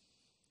much,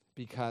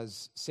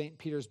 because St.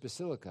 Peter's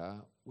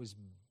Basilica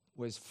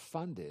was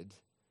funded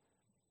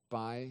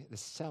by the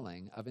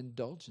selling of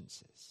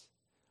indulgences.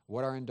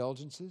 What are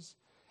indulgences?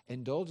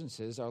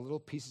 Indulgences are little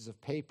pieces of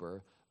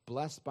paper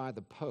blessed by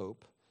the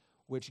Pope,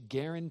 which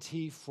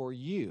guarantee for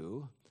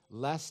you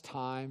less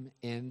time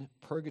in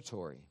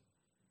purgatory.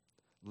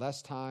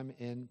 Less time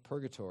in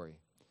purgatory.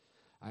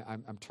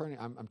 I'm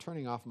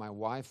turning off my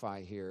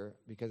Wi-Fi here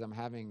because I'm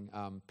having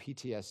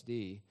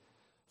PTSD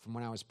from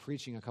when I was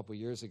preaching a couple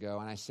years ago,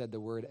 and I said the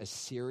word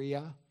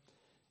Assyria,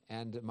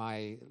 and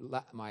my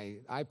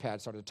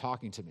iPad started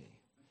talking to me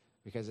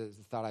because it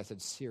thought I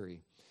said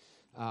Siri.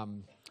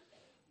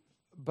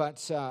 But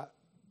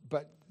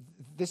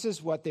this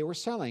is what they were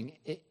selling: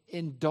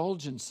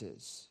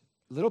 indulgences,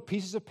 little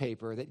pieces of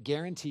paper that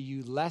guarantee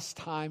you less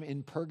time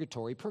in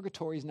purgatory.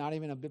 Purgatory is not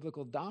even a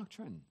biblical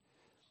doctrine,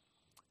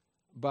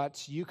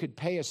 but you could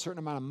pay a certain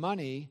amount of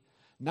money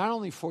not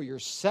only for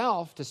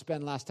yourself to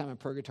spend less time in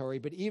purgatory,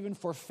 but even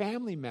for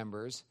family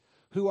members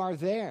who are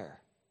there.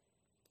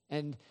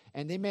 And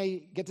they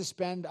may get to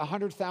spend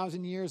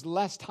 100,000 years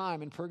less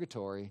time in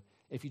purgatory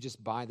if you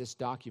just buy this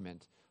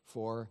document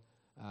for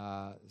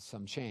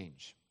some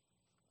change.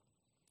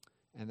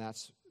 And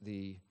that's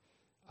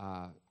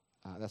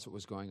what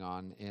was going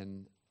on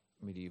in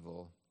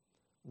medieval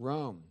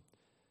Rome.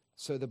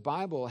 So the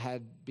Bible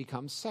had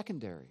become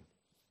secondary.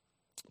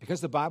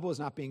 Because the Bible is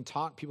not being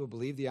taught, people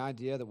believe the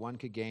idea that one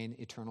could gain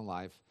eternal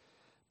life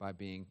by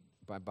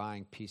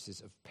buying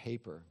pieces of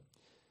paper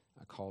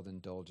called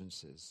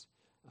indulgences.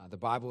 The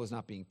Bible was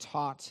not being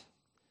taught,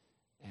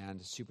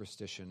 and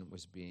superstition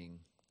was being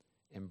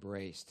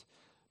embraced.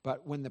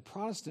 But when the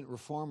Protestant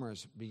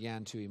reformers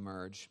began to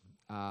emerge,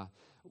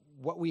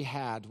 what we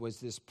had was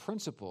this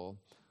principle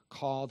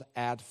called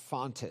ad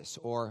fontes,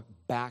 or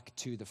back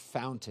to the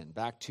fountain,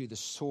 back to the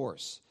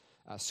source.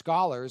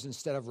 Scholars,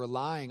 instead of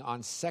relying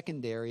on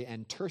secondary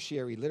and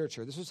tertiary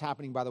literature, this was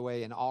happening, by the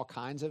way, in all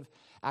kinds of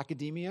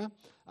academia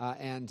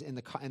and in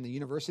the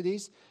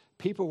universities,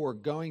 people were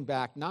going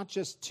back not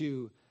just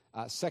to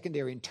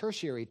secondary and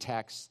tertiary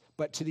texts,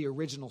 but to the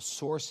original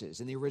sources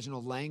and the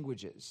original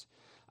languages.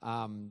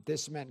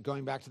 This meant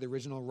going back to the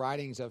original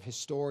writings of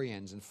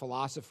historians and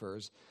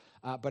philosophers,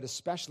 but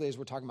especially, as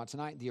we're talking about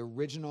tonight, the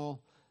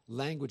original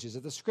languages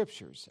of the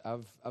Scriptures,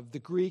 of the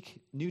Greek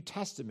New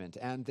Testament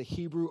and the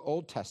Hebrew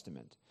Old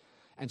Testament.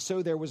 And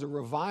so there was a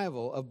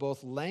revival of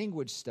both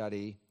language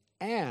study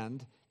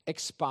and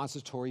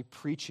expository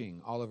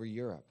preaching all over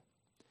Europe.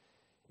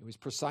 It was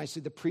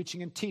precisely the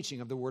preaching and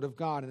teaching of the Word of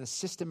God in a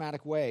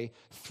systematic way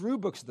through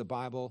books of the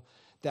Bible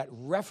that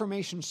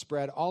Reformation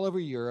spread all over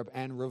Europe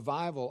and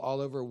revival all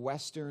over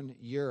Western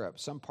Europe,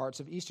 some parts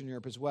of Eastern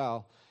Europe as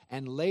well,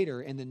 and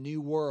later in the New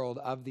World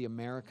of the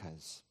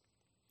Americas.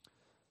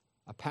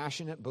 A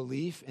passionate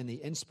belief in the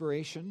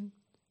inspiration,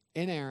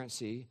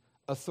 inerrancy,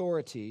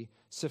 authority,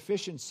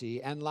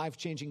 sufficiency, and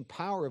life-changing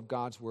power of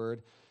God's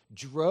Word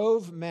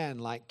drove men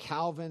like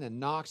Calvin and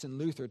Knox and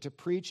Luther to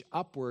preach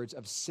upwards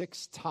of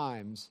 6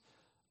 times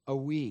a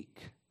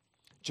week.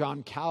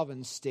 John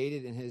Calvin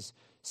stated in his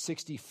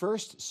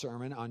 61st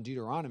sermon on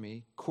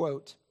Deuteronomy,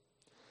 quote,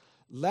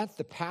 "Let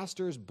the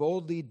pastors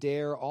boldly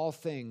dare all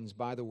things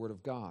by the word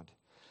of God.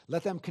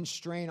 Let them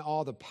constrain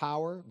all the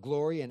power,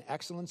 glory, and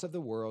excellence of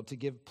the world to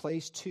give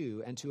place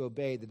to and to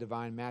obey the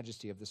divine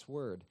majesty of this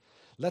word.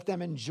 Let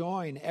them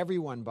enjoin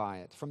everyone by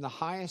it, from the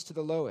highest to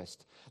the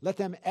lowest. Let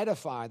them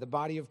edify the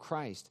body of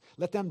Christ.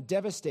 Let them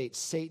devastate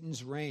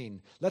Satan's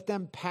reign. Let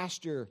them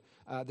pasture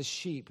the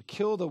sheep,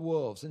 kill the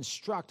wolves,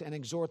 instruct and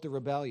exhort the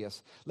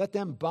rebellious. Let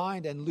them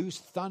bind and loose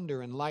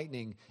thunder and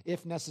lightning,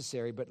 if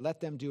necessary, but let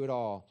them do it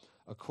all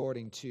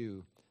according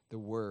to the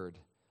word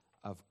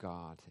of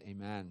God."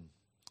 Amen.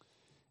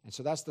 And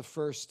so that's the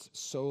first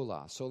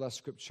sola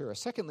scriptura.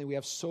 Secondly, we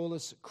have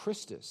solus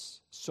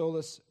Christus,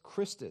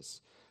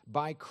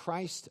 by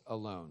Christ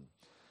alone.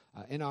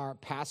 In our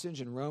passage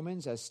in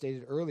Romans, as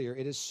stated earlier,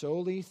 it is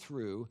solely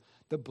through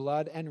the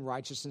blood and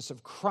righteousness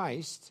of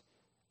Christ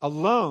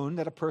alone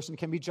that a person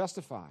can be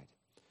justified.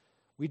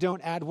 We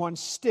don't add one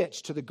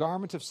stitch to the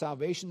garment of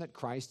salvation that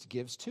Christ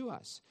gives to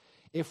us.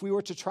 If we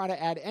were to try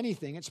to add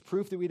anything, it's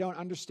proof that we don't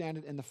understand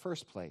it in the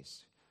first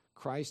place.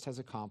 Christ has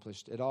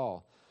accomplished it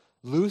all.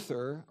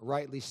 Luther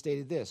rightly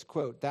stated this,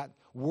 quote, "That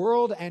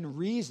world and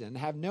reason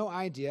have no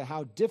idea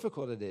how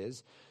difficult it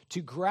is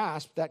to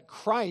grasp that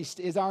Christ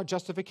is our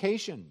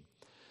justification.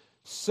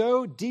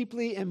 So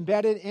deeply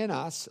embedded in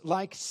us,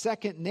 like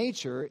second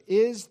nature,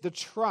 is the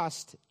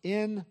trust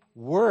in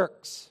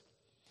works."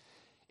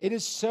 It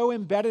is so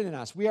embedded in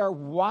us. We are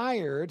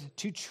wired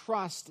to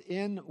trust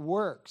in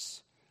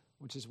works,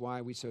 which is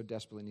why we so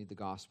desperately need the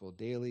gospel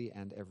daily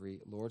and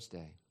every Lord's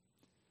Day.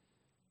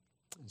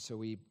 And so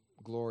we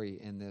glory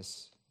in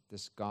this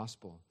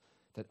gospel,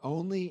 that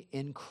only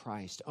in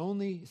Christ,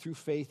 only through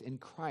faith in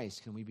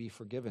Christ can we be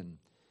forgiven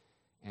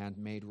and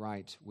made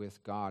right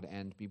with God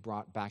and be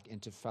brought back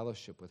into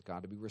fellowship with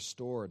God, to be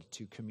restored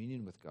to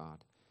communion with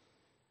God.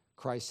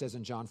 Christ says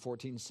in John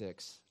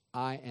 14:6,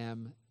 "I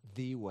am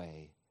the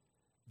way,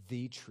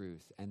 the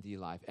truth, and the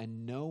life.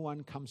 And no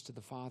one comes to the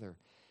Father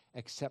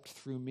except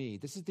through me.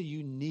 This is the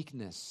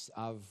uniqueness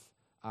of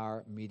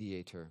our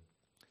mediator.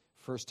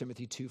 1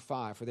 Timothy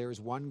 2:5, for there is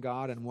one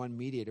God and one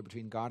mediator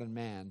between God and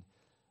man,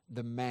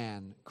 the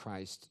man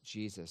Christ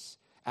Jesus.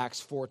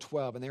 Acts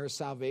 4:12, and there is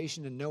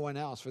salvation in no one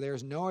else, for there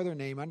is no other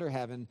name under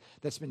heaven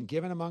that's been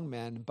given among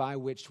men by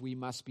which we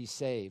must be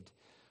saved.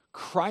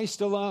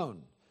 Christ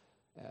alone.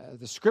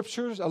 The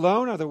Scriptures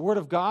alone are the Word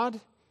of God.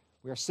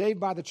 We are saved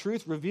by the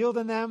truth revealed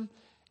in them,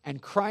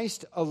 and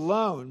Christ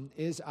alone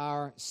is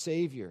our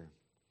Savior.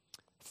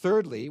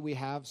 Thirdly, we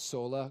have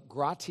sola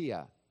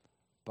gratia,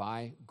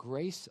 by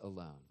grace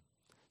alone.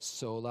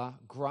 Sola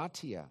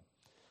gratia.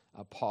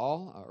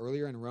 Paul,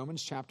 earlier in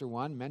Romans chapter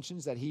 1,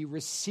 mentions that he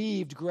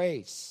received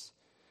grace.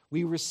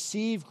 We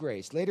receive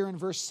grace. Later in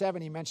verse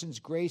 7, he mentions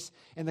grace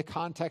in the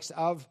context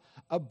of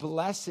a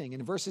blessing.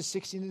 In verses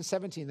 16 and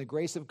 17, the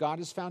grace of God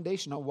is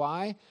foundational.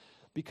 Why?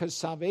 Because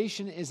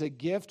salvation is a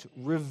gift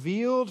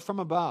revealed from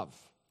above,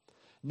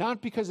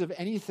 not because of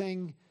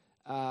anything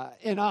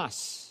in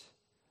us,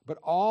 but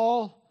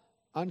all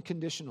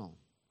unconditional.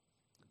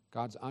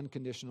 God's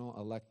unconditional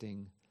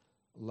electing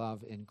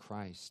love in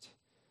Christ.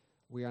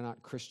 We are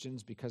not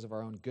Christians because of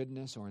our own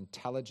goodness or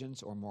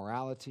intelligence or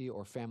morality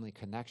or family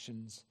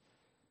connections,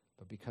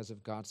 but because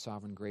of God's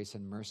sovereign grace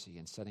and mercy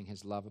in setting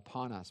his love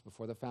upon us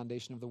before the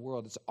foundation of the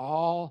world. It's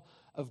all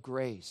of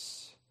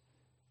grace.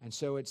 And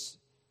so it's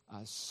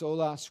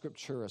sola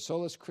scriptura,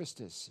 solus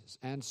Christus,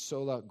 and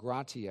sola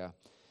gratia.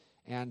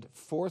 And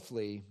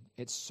fourthly,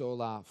 it's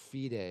sola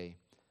fide,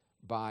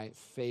 by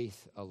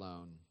faith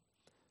alone.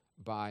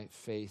 By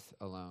faith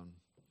alone.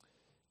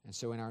 And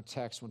so in our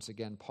text, once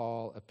again,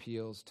 Paul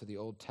appeals to the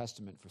Old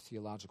Testament for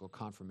theological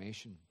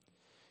confirmation.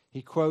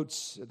 He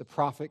quotes the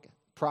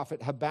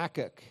prophet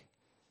Habakkuk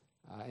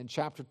in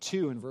chapter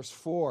 2 and verse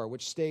 4,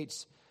 which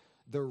states,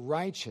 "The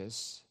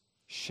righteous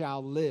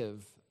shall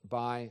live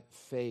by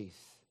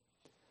faith."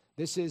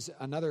 This is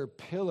another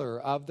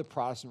pillar of the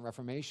Protestant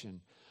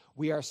Reformation.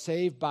 We are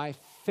saved by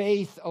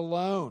faith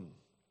alone.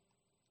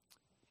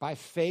 By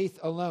faith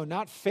alone,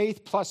 not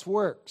faith plus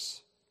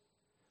works,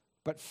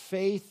 but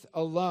faith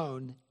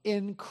alone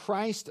in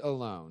Christ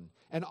alone,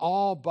 and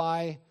all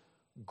by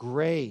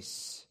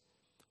grace.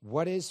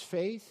 What is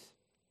faith?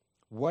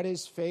 What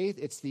is faith?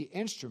 It's the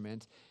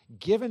instrument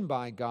given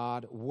by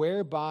God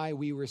whereby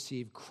we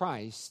receive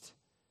Christ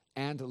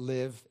and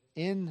live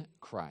in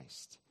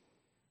Christ.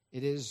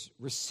 It is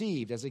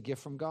received as a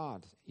gift from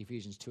God,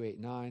 Ephesians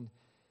 2:8-9,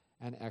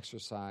 and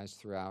exercised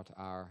throughout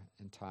our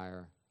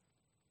entire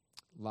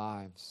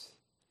lives.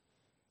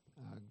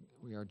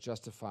 We are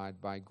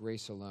justified by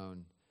grace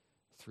alone,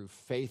 through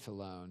faith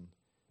alone,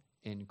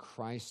 in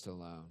Christ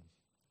alone.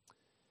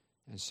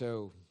 And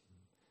so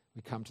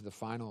we come to the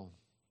final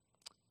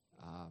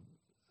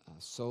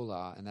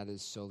sola, and that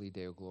is soli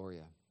Deo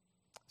Gloria.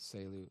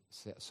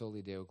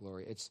 Soli Deo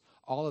Gloria. It's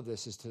all of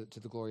this is to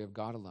the glory of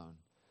God alone,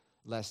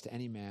 lest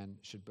any man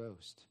should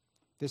boast.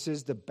 This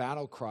is the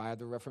battle cry of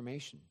the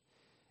Reformation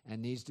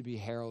and needs to be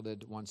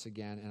heralded once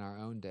again in our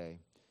own day.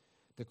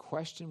 The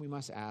question we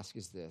must ask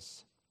is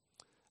this: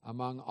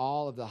 among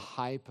all of the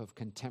hype of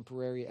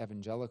contemporary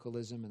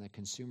evangelicalism and the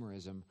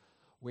consumerism,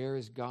 where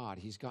is God?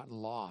 He's gotten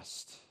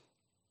lost.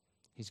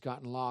 He's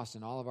gotten lost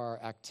in all of our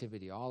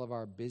activity, all of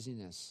our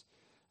busyness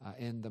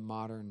in the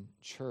modern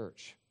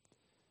church.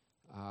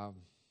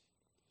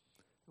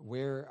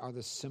 Where are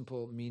the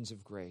simple means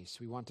of grace?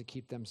 We want to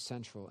keep them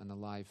central in the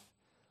life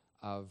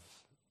of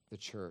the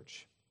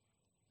church.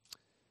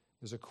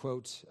 There's a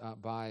quote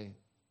by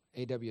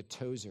A.W.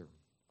 Tozer,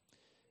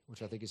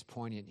 which I think is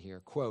poignant here.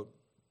 Quote,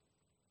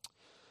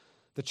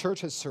 "The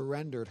church has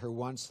surrendered her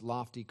once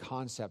lofty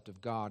concept of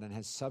God and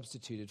has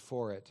substituted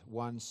for it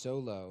one so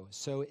low,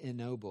 so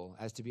ignoble,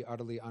 as to be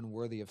utterly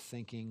unworthy of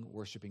thinking,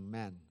 worshiping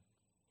men.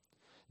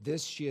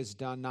 This she has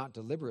done not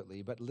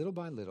deliberately, but little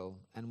by little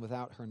and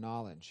without her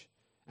knowledge,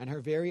 and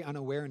her very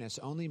unawareness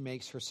only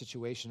makes her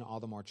situation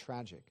all the more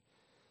tragic.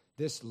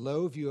 This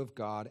low view of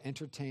God,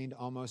 entertained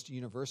almost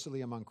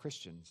universally among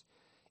Christians,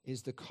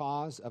 is the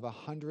cause of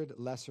 100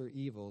 lesser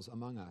evils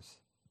among us.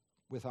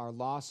 With our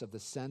loss of the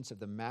sense of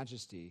the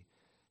majesty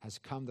has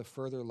come the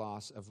further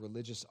loss of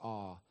religious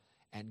awe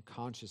and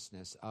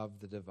consciousness of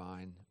the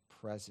divine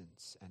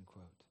presence," end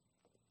quote.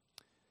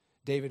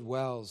 David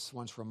Wells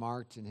once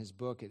remarked in his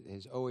book, it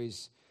has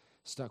always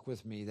stuck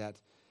with me,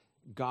 that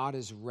God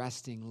is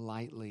resting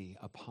lightly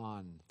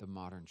upon the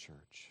modern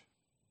church.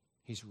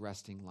 He's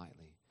resting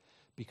lightly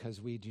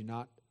because we do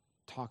not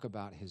talk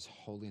about his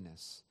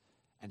holiness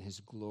and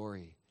his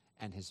glory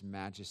and his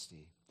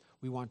majesty.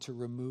 We want to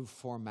remove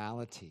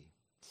formality.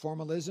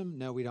 Formalism?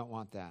 No, we don't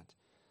want that.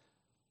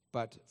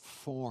 But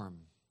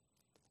form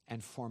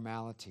and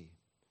formality.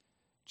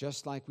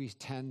 Just like we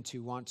tend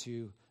to want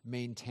to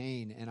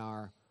maintain in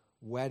our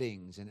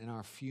weddings and in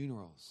our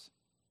funerals.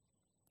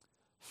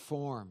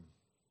 Form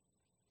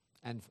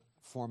and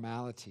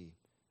formality.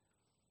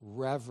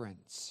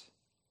 Reverence.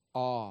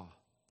 Awe.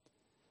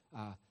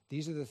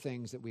 These are the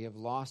things that we have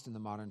lost in the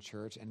modern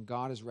church, and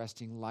God is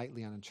resting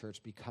lightly on the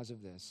church because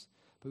of this.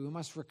 But we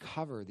must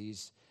recover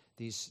these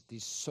these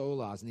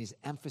solas and these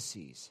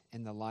emphases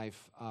in the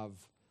life of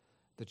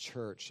the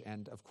church.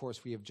 And of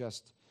course, we have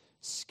just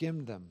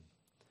skimmed them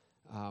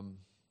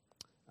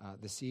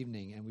this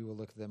evening, and we will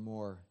look at them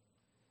more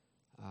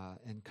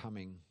in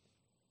coming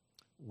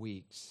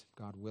weeks,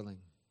 God willing.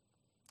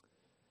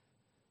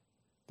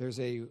 There's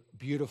a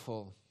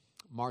beautiful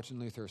Martin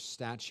Luther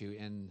statue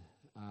in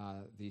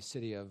the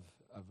city of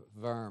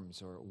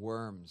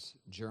Worms,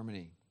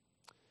 Germany.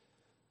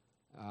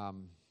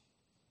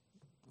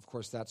 Of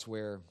course, that's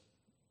where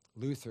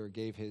Luther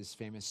gave his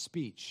famous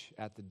speech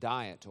at the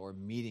Diet or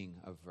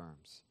meeting of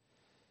Worms.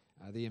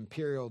 The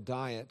imperial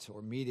diet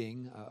or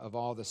meeting of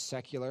all the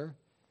secular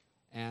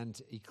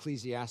and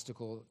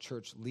ecclesiastical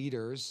church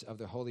leaders of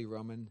the Holy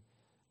Roman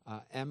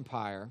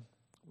Empire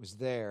was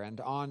there.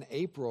 And on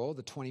April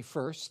the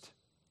 21st,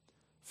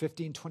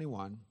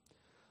 1521,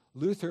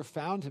 Luther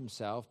found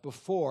himself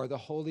before the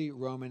Holy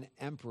Roman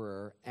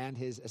Emperor and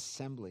his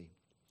assembly.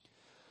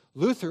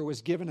 Luther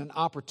was given an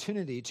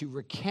opportunity to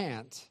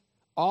recant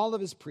all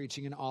of his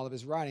preaching and all of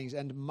his writings.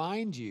 And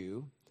mind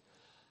you,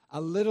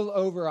 a little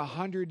over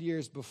 100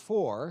 years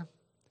before,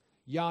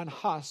 Jan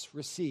Hus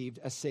received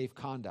a safe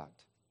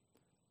conduct,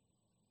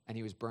 and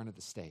he was burned at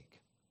the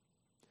stake.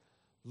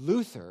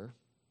 Luther,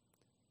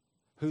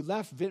 who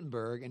left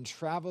Wittenberg and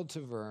traveled to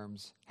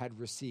Worms, had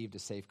received a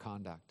safe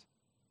conduct.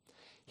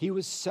 He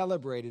was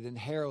celebrated and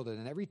heralded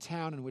in every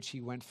town in which he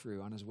went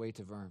through on his way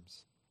to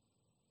Worms.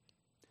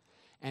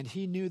 And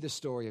he knew the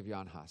story of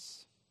Jan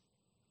Hus.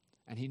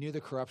 And he knew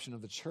the corruption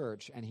of the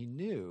church, and he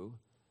knew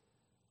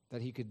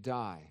that he could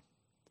die.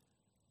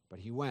 But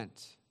he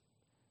went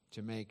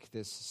to make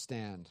this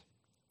stand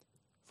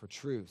for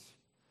truth.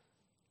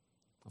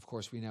 Of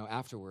course, we know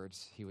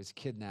afterwards he was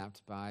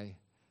kidnapped by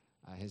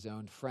his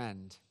own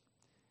friend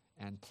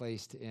and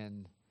placed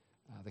in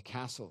the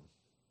castle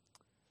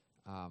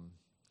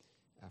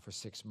for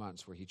 6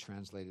 months, where he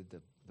translated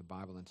the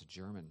Bible into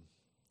German.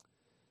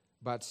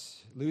 But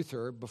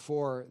Luther,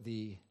 before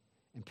the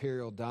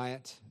imperial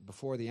diet,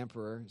 before the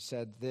emperor,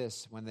 said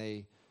this when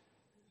they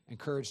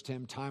encouraged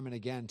him time and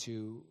again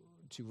to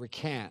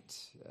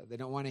recant. They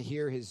don't want to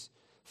hear his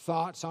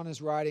thoughts on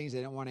his writings.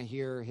 They don't want to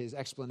hear his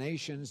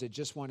explanations. They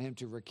just want him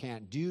to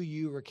recant. Do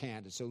you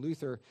recant? And so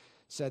Luther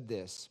said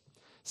this: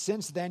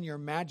 "Since then your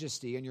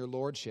majesty and your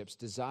lordships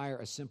desire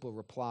a simple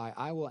reply,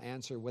 I will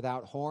answer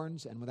without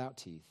horns and without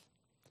teeth.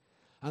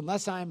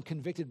 Unless I am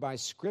convicted by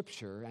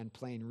Scripture and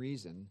plain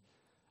reason,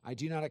 I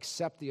do not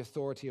accept the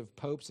authority of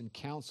popes and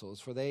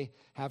councils, for they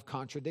have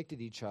contradicted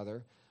each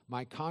other.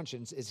 My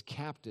conscience is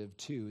captive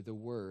to the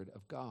word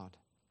of God.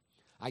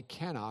 I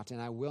cannot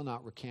and I will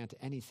not recant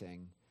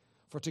anything,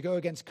 for to go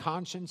against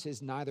conscience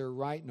is neither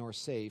right nor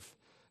safe.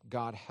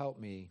 God help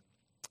me.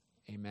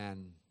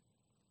 Amen."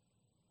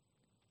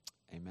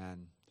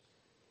 Amen.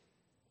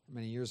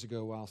 Many years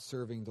ago, while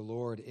serving the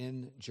Lord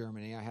in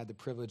Germany, I had the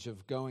privilege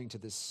of going to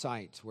this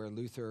site where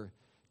Luther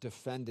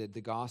defended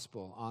the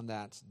gospel on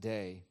that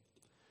day.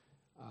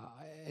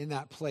 In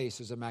that place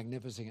is a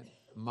magnificent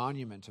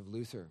monument of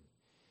Luther.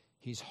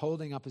 He's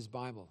holding up his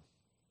Bible,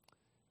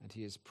 and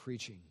he is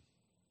preaching.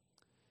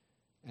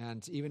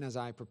 And even as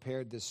I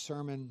prepared this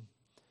sermon,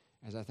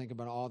 as I think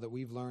about all that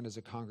we've learned as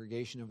a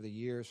congregation over the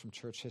years from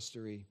church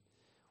history,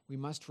 we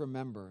must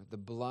remember the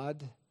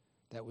blood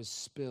that was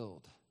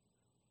spilled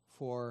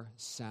for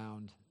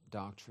sound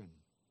doctrine.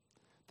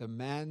 The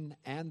men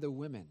and the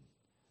women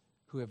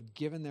who have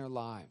given their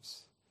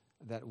lives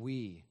that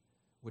we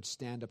would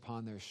stand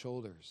upon their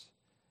shoulders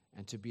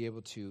and to be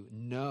able to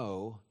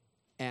know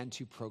and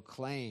to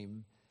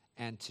proclaim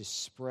and to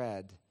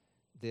spread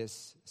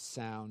this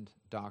sound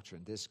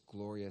doctrine, this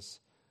glorious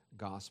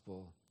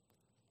gospel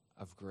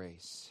of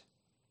grace.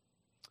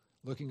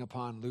 Looking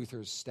upon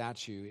Luther's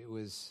statue, it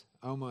was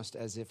almost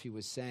as if he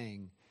was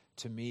saying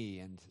to me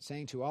and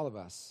saying to all of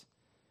us,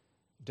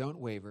 don't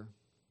waver,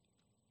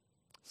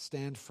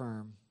 stand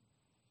firm,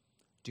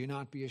 do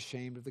not be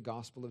ashamed of the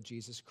gospel of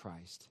Jesus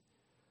Christ,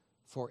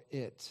 for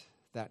it,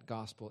 that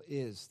gospel,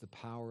 is the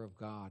power of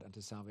God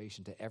unto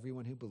salvation to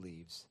everyone who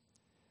believes,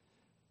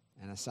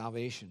 and a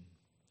salvation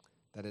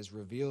that is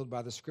revealed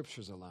by the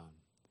Scriptures alone,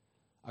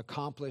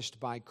 accomplished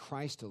by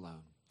Christ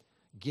alone,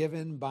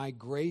 given by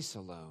grace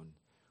alone,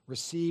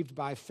 received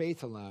by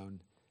faith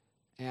alone,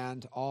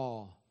 and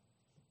all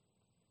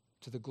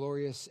to the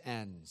glorious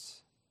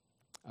ends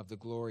of the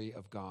glory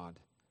of God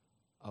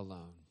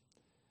alone.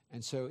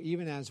 And so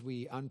even as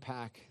we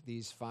unpack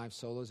these 5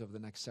 solas over the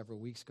next several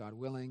weeks, God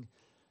willing,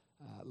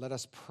 let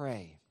us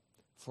pray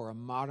for a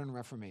modern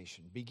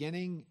Reformation,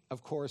 beginning,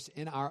 of course,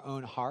 in our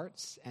own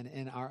hearts and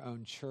in our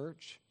own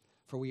church,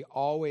 for we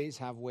always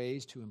have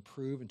ways to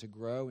improve and to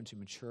grow and to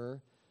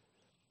mature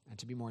and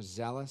to be more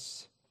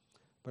zealous,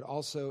 but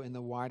also in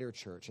the wider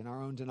church, in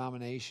our own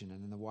denomination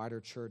and in the wider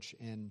church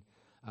in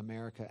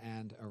America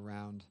and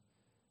around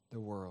the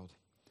world.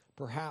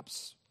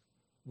 Perhaps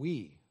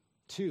we,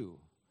 too,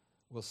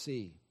 will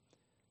see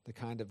the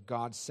kind of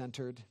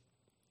God-centered,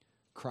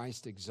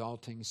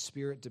 Christ-exalting,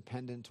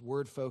 Spirit-dependent,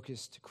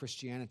 Word-focused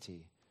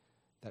Christianity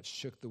that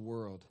shook the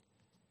world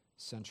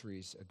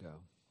centuries ago.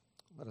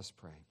 Let us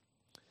pray.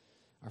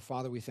 Our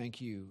Father, we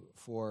thank you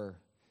for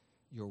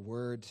your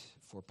word,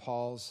 for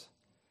Paul's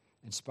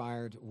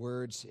inspired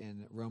words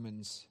in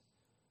Romans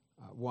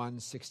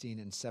 1, 16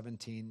 and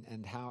 17,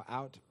 and how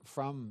out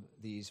from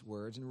these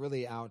words, and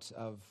really out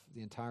of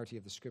the entirety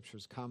of the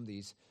Scriptures, come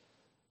these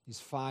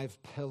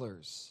 5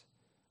 pillars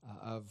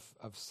of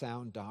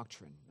sound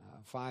doctrine,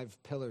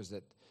 5 pillars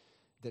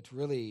that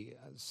really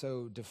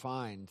so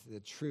defined the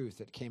truth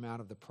that came out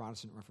of the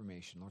Protestant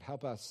Reformation. Lord,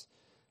 help us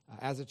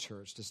as a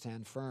church to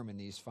stand firm in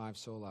these 5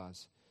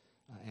 solas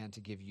and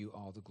to give you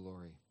all the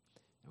glory.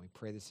 And we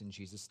pray this in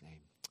Jesus' name.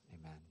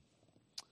 Amen.